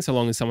one thing, so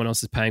long as someone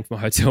else is paying for my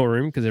hotel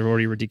room, because they're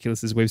already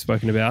ridiculous, as we've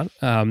spoken about,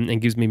 and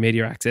gives me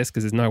media access,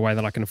 because there's no way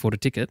that I can afford a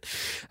ticket.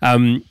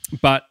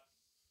 But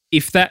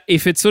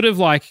if it sort of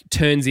like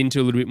turns into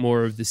a little bit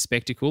more of the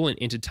spectacle and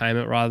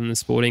entertainment rather than the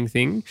sporting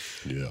thing,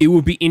 it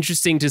would be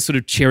interesting to sort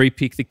of cherry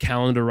pick the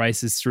calendar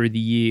races through the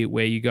year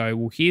where you go,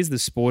 well, here's the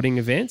sporting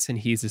events and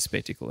here's the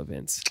spectacle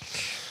events.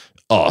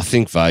 Oh, I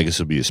think Vegas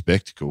will be a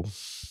spectacle.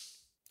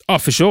 Oh,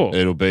 for sure.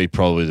 It'll be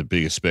probably the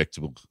biggest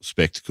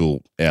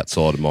spectacle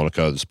outside of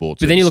Monaco, the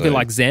sports. But then you look at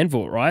like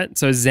Zandvoort, right?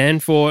 So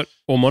Zandvoort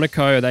or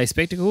Monaco, are they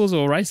spectacles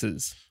or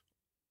races?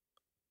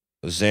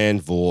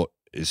 Zandvoort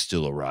is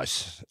still a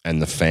race, and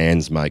the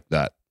fans make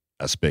that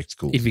a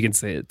spectacle. If you can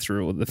see it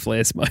through all the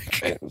flare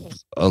smoke.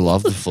 I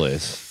love the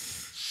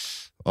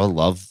flares. I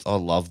love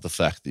the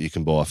fact that you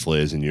can buy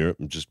flares in Europe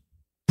and just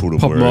put them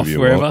Pop wherever them off you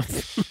wherever.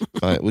 want.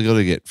 Mate, we got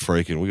to get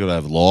freaking. We got to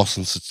have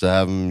licenses to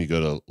have them. You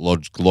got to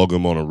log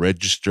them on a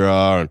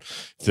registrar, and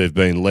if they've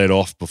been let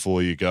off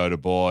before you go to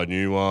buy a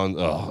new one.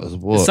 Oh,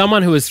 what?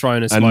 Someone who has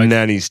thrown a smoke. A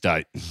nanny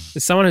state.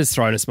 As someone who's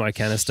thrown a smoke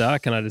canister,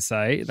 can I just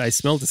say, they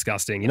smell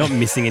disgusting. You're not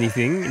missing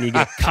anything, and you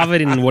get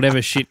covered in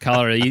whatever shit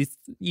colour.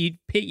 You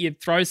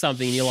throw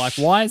something, and you're like,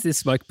 why is this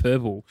smoke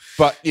purple?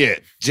 But yeah,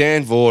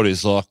 Zandvoort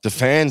is like, the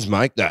fans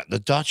make that. The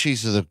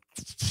Dutchies are the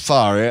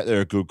far out.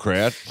 They're a good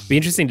crowd. Be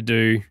interesting to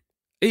do.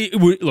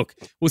 Look,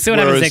 we'll see what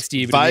happens next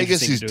year. But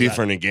Vegas is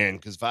different again,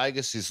 because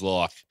Vegas is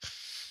like,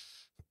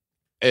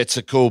 it's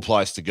a cool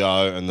place to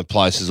go, and the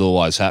place is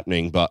always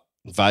happening. But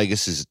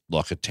Vegas is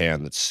like a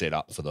town that's set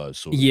up for those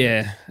sort of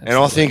things. Absolutely.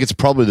 And I think it's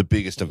probably the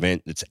biggest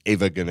event that's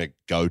ever going to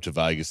go to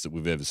Vegas that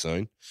we've ever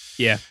seen.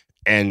 Yeah.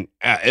 And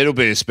it'll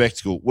be a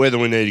spectacle. Whether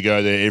we need to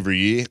go there every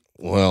year,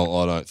 well,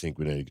 I don't think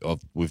we need.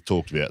 We've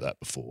talked about that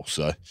before.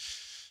 So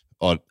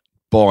I'd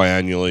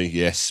biannually,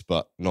 yes,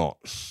 but not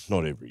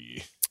every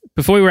year.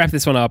 Before we wrap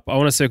this one up, I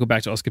want to circle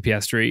back to Oscar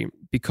Piastri,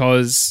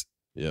 because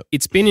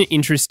it's been an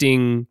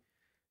interesting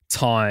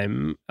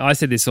time. I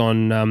said this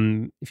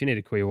on, if you need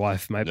to call your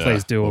wife, mate,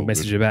 please do, or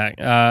message her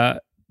back.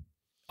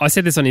 I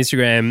said this on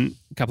Instagram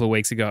a couple of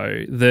weeks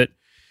ago, that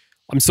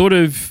I'm sort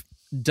of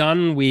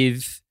done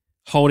with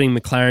holding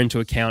McLaren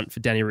to account for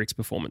Danny Rick's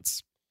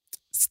performance.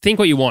 Think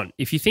what you want.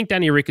 If you think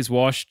Danny Rick is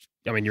washed,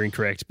 I mean, you're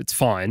incorrect, but it's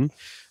fine.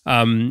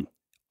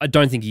 I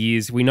don't think he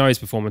is. We know his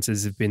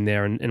performances have been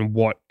there and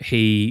what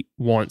he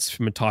wants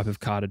from a type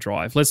of car to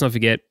drive. Let's not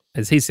forget,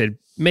 as he said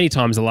many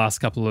times the last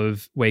couple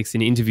of weeks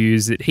in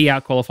interviews, that he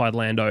outqualified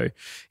Lando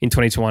in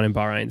 2021 in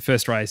Bahrain.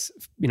 First race,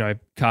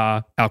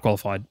 car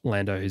outqualified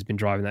Lando, who's been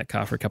driving that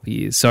car for a couple of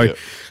years. So I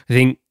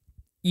think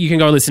you can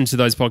go and listen to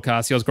those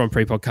podcasts, the Oz Grand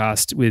Prix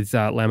podcast with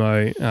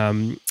Lamo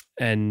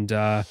and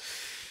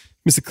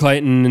Mr.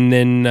 Clayton, and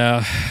then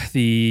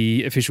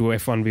the official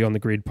F1 Beyond the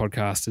Grid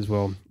podcast as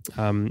well.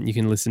 You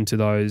can listen to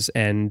those,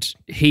 and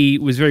he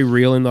was very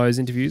real in those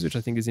interviews, which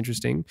I think is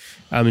interesting,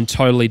 and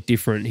totally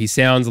different. He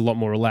sounds a lot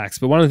more relaxed.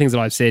 But one of the things that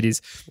I've said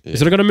is we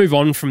sort of got to move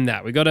on from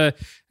that. We got to,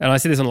 and I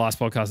said this on the last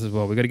podcast as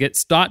well, we got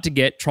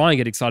to try and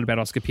get excited about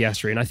Oscar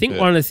Piastri. And I think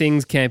one of the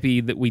things,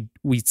 Campy, that we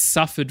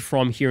suffered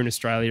from here in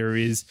Australia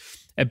is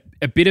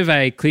a bit of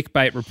a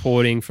clickbait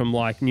reporting from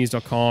like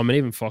news.com and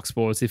even Fox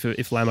Sports,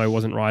 if Lamo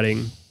wasn't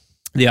writing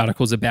the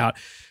articles about,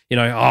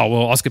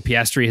 Oscar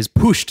Piastri has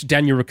pushed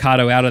Daniel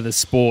Ricciardo out of the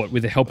sport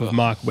with the help of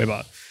Mark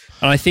Webber.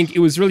 And I think it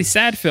was really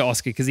sad for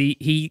Oscar, because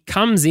he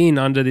comes in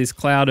under this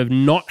cloud of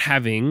not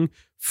having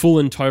full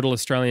and total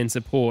Australian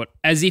support,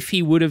 as if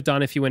he would have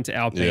done if he went to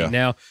Alpine. Yeah.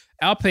 Now,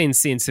 Alpine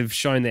since have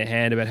shown their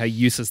hand about how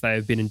useless they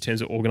have been in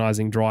terms of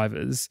organising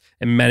drivers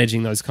and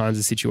managing those kinds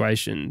of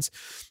situations.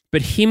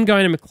 But him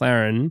going to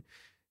McLaren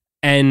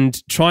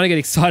and trying to get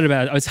excited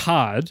about it, it's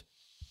hard.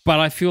 But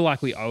I feel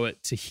like we owe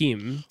it to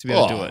him to be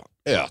able to do it.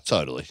 Yeah,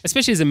 totally.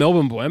 Especially as a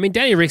Melbourne boy. I mean,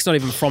 Danny Rick's not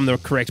even from the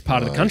correct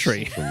part of the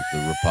country. From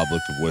the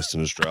Republic of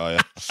Western Australia.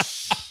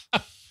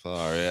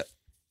 Far out.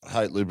 I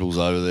hate Liberals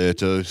over there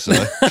too. So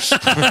if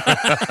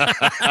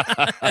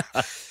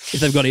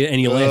they've got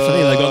any left, I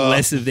think they've got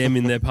less of them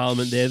in their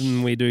parliament there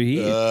than we do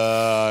here.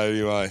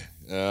 Anyway,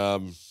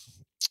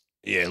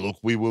 look,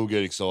 we will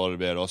get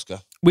excited about Oscar.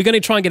 We're going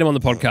to try and get him on the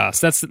podcast.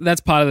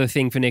 That's part of the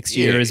thing for next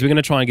year is we're going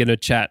to try and get a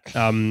chat,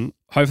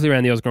 hopefully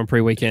around the Oz Grand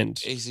Prix weekend.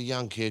 He's a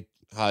young kid.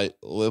 Hey,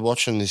 we're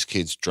watching this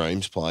kid's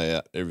dreams play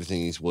out, everything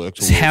he's worked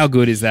towards. How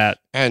good is that?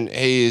 And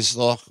he is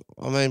like,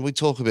 I mean, we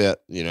talk about,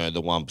 the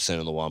 1%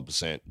 of the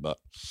 1%, but,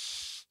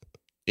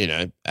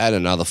 add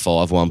another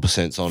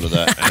 1% onto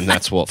that, and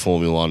that's what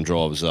Formula One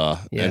drivers are.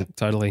 Yeah, and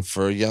totally.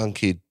 For a young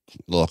kid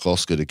like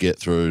Oscar to get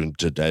through and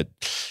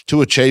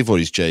to achieve what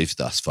he's achieved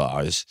thus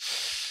far is,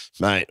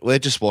 mate, we're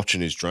just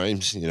watching his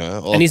dreams,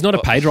 And he's not a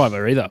pay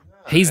driver either.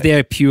 He's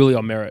there purely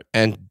on merit.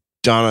 And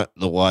done it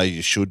the way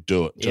you should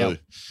do it too,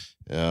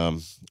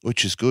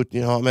 which is good.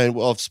 You know, I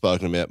mean, I've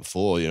spoken about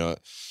before, you know,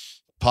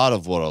 part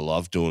of what I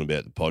love doing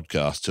about the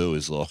podcast too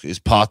is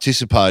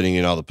participating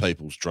in other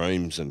people's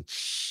dreams and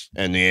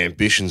the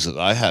ambitions that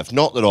they have.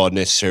 Not that I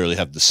necessarily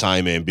have the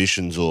same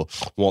ambitions or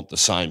want the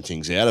same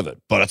things out of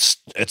it, but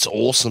it's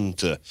awesome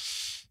to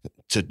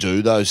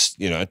do those,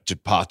 you know, to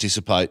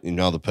participate in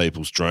other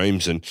people's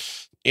dreams. And,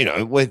 you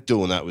know, we're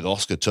doing that with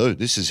Oscar too.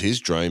 This is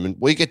his dream, and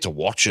we get to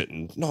watch it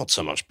and not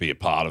so much be a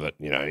part of it,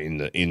 you know, in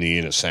the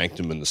inner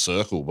sanctum and the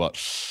circle, but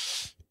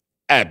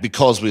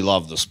because we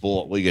love the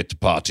sport, we get to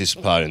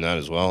participate in that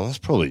as well. And that's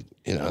probably,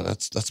 you know,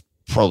 that's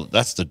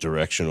the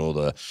direction or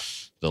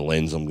the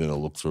lens I'm going to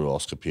look through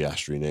Oscar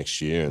Piastri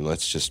next year, and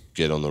let's just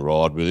get on the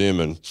ride with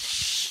him and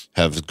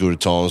have as good a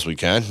time as we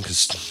can,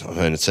 because, I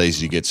mean, it's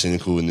easy to get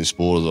cynical in this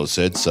sport, as I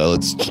said, so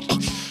let's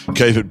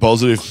keep it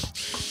positive.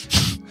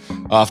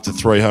 After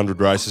 300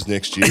 races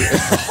next year,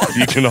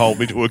 you can hold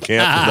me to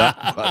account for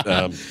that.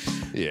 But,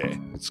 yeah,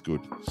 it's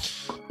good.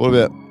 What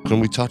about, can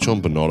we touch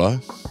on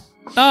Bonotto?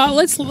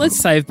 Let's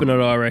save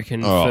Bonotto, I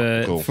reckon,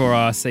 Cool. for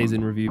our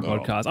season review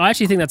podcast. I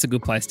actually think that's a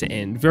good place to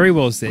end. Very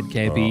well said,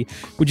 Campy.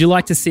 Would you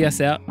like to see us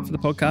out for the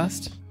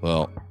podcast?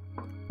 Well,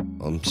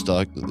 I'm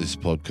stoked that this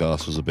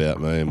podcast was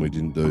about me and we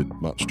didn't do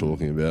much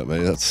talking about me.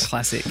 That's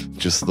classic.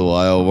 Just the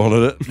way I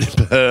wanted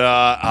it. But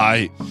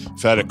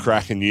I've had a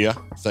cracking year.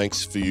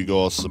 Thanks for you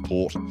guys'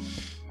 support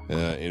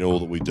in all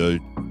that we do,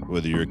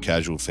 whether you're a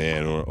casual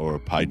fan or a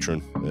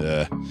patron.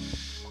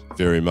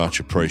 Very much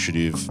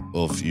appreciative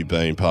of you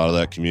being part of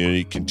that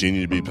community.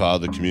 Continue to be part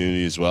of the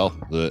community as well.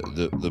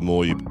 The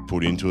more you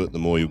put into it, the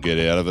more you'll get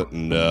out of it.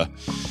 And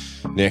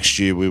next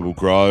year we will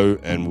grow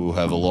and we'll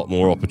have a lot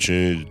more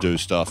opportunity to do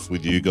stuff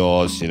with you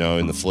guys, you know,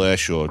 in the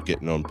flesh or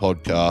getting on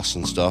podcasts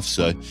and stuff.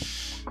 So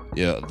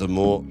yeah, the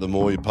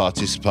more you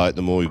participate,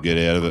 the more you get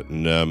out of it.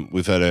 And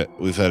we've had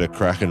a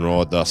cracking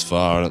ride thus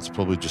far, and it's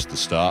probably just the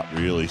start,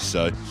 really.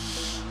 So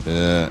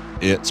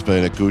it's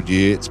been a good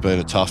year. It's been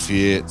a tough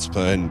year. It's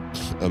been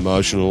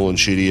emotional and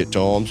shitty at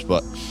times,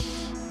 but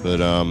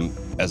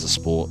as a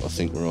sport, I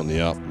think we're on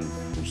the up, and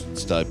we'll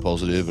stay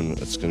positive, and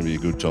it's going to be a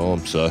good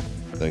time. So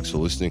thanks for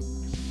listening.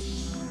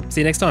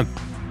 See you next time.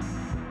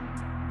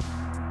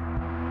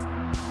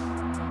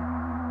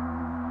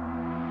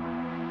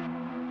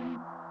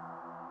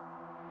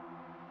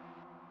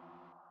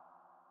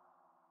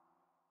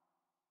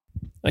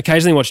 I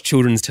occasionally watch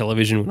children's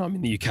television when I'm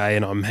in the UK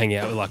and I'm hanging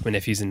out with like my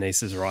nephews and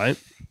nieces, right?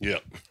 Yeah.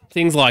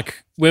 Things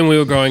like when we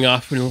were growing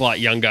up, when we were like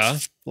younger,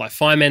 like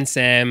Fireman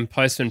Sam,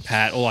 Postman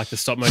Pat, or like the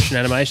stop motion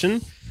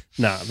animation.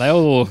 No, they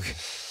all look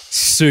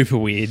super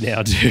weird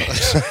now, dude.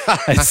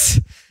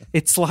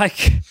 It's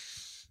like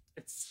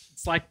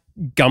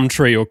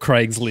Gumtree or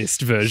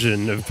Craigslist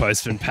version of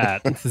Postman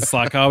Pat. It's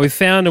like, oh, we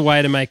found a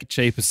way to make it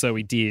cheaper, so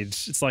we did.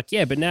 It's like,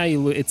 yeah, but now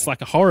it's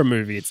like a horror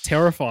movie. It's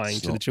terrifying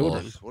to the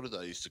children. Like, what did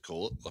they used to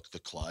call it? Like the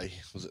clay,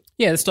 was it?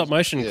 Yeah, the stop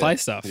motion clay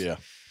stuff. Yeah,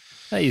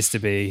 that used to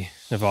be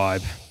a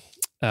vibe.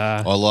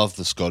 I love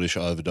the Scottish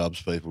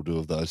overdubs people do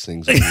of those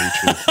things on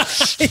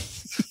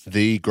YouTube.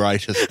 The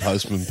greatest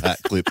Postman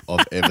Pat clip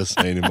I've ever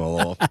seen in my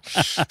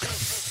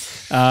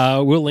life.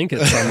 We'll link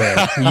it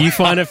somewhere. You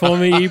find it for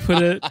me. You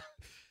put it.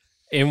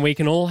 And we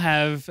can all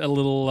have a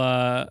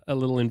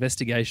little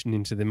investigation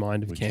into the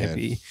mind of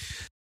Campy.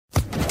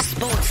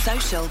 Sports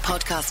Social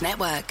Podcast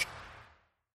Network.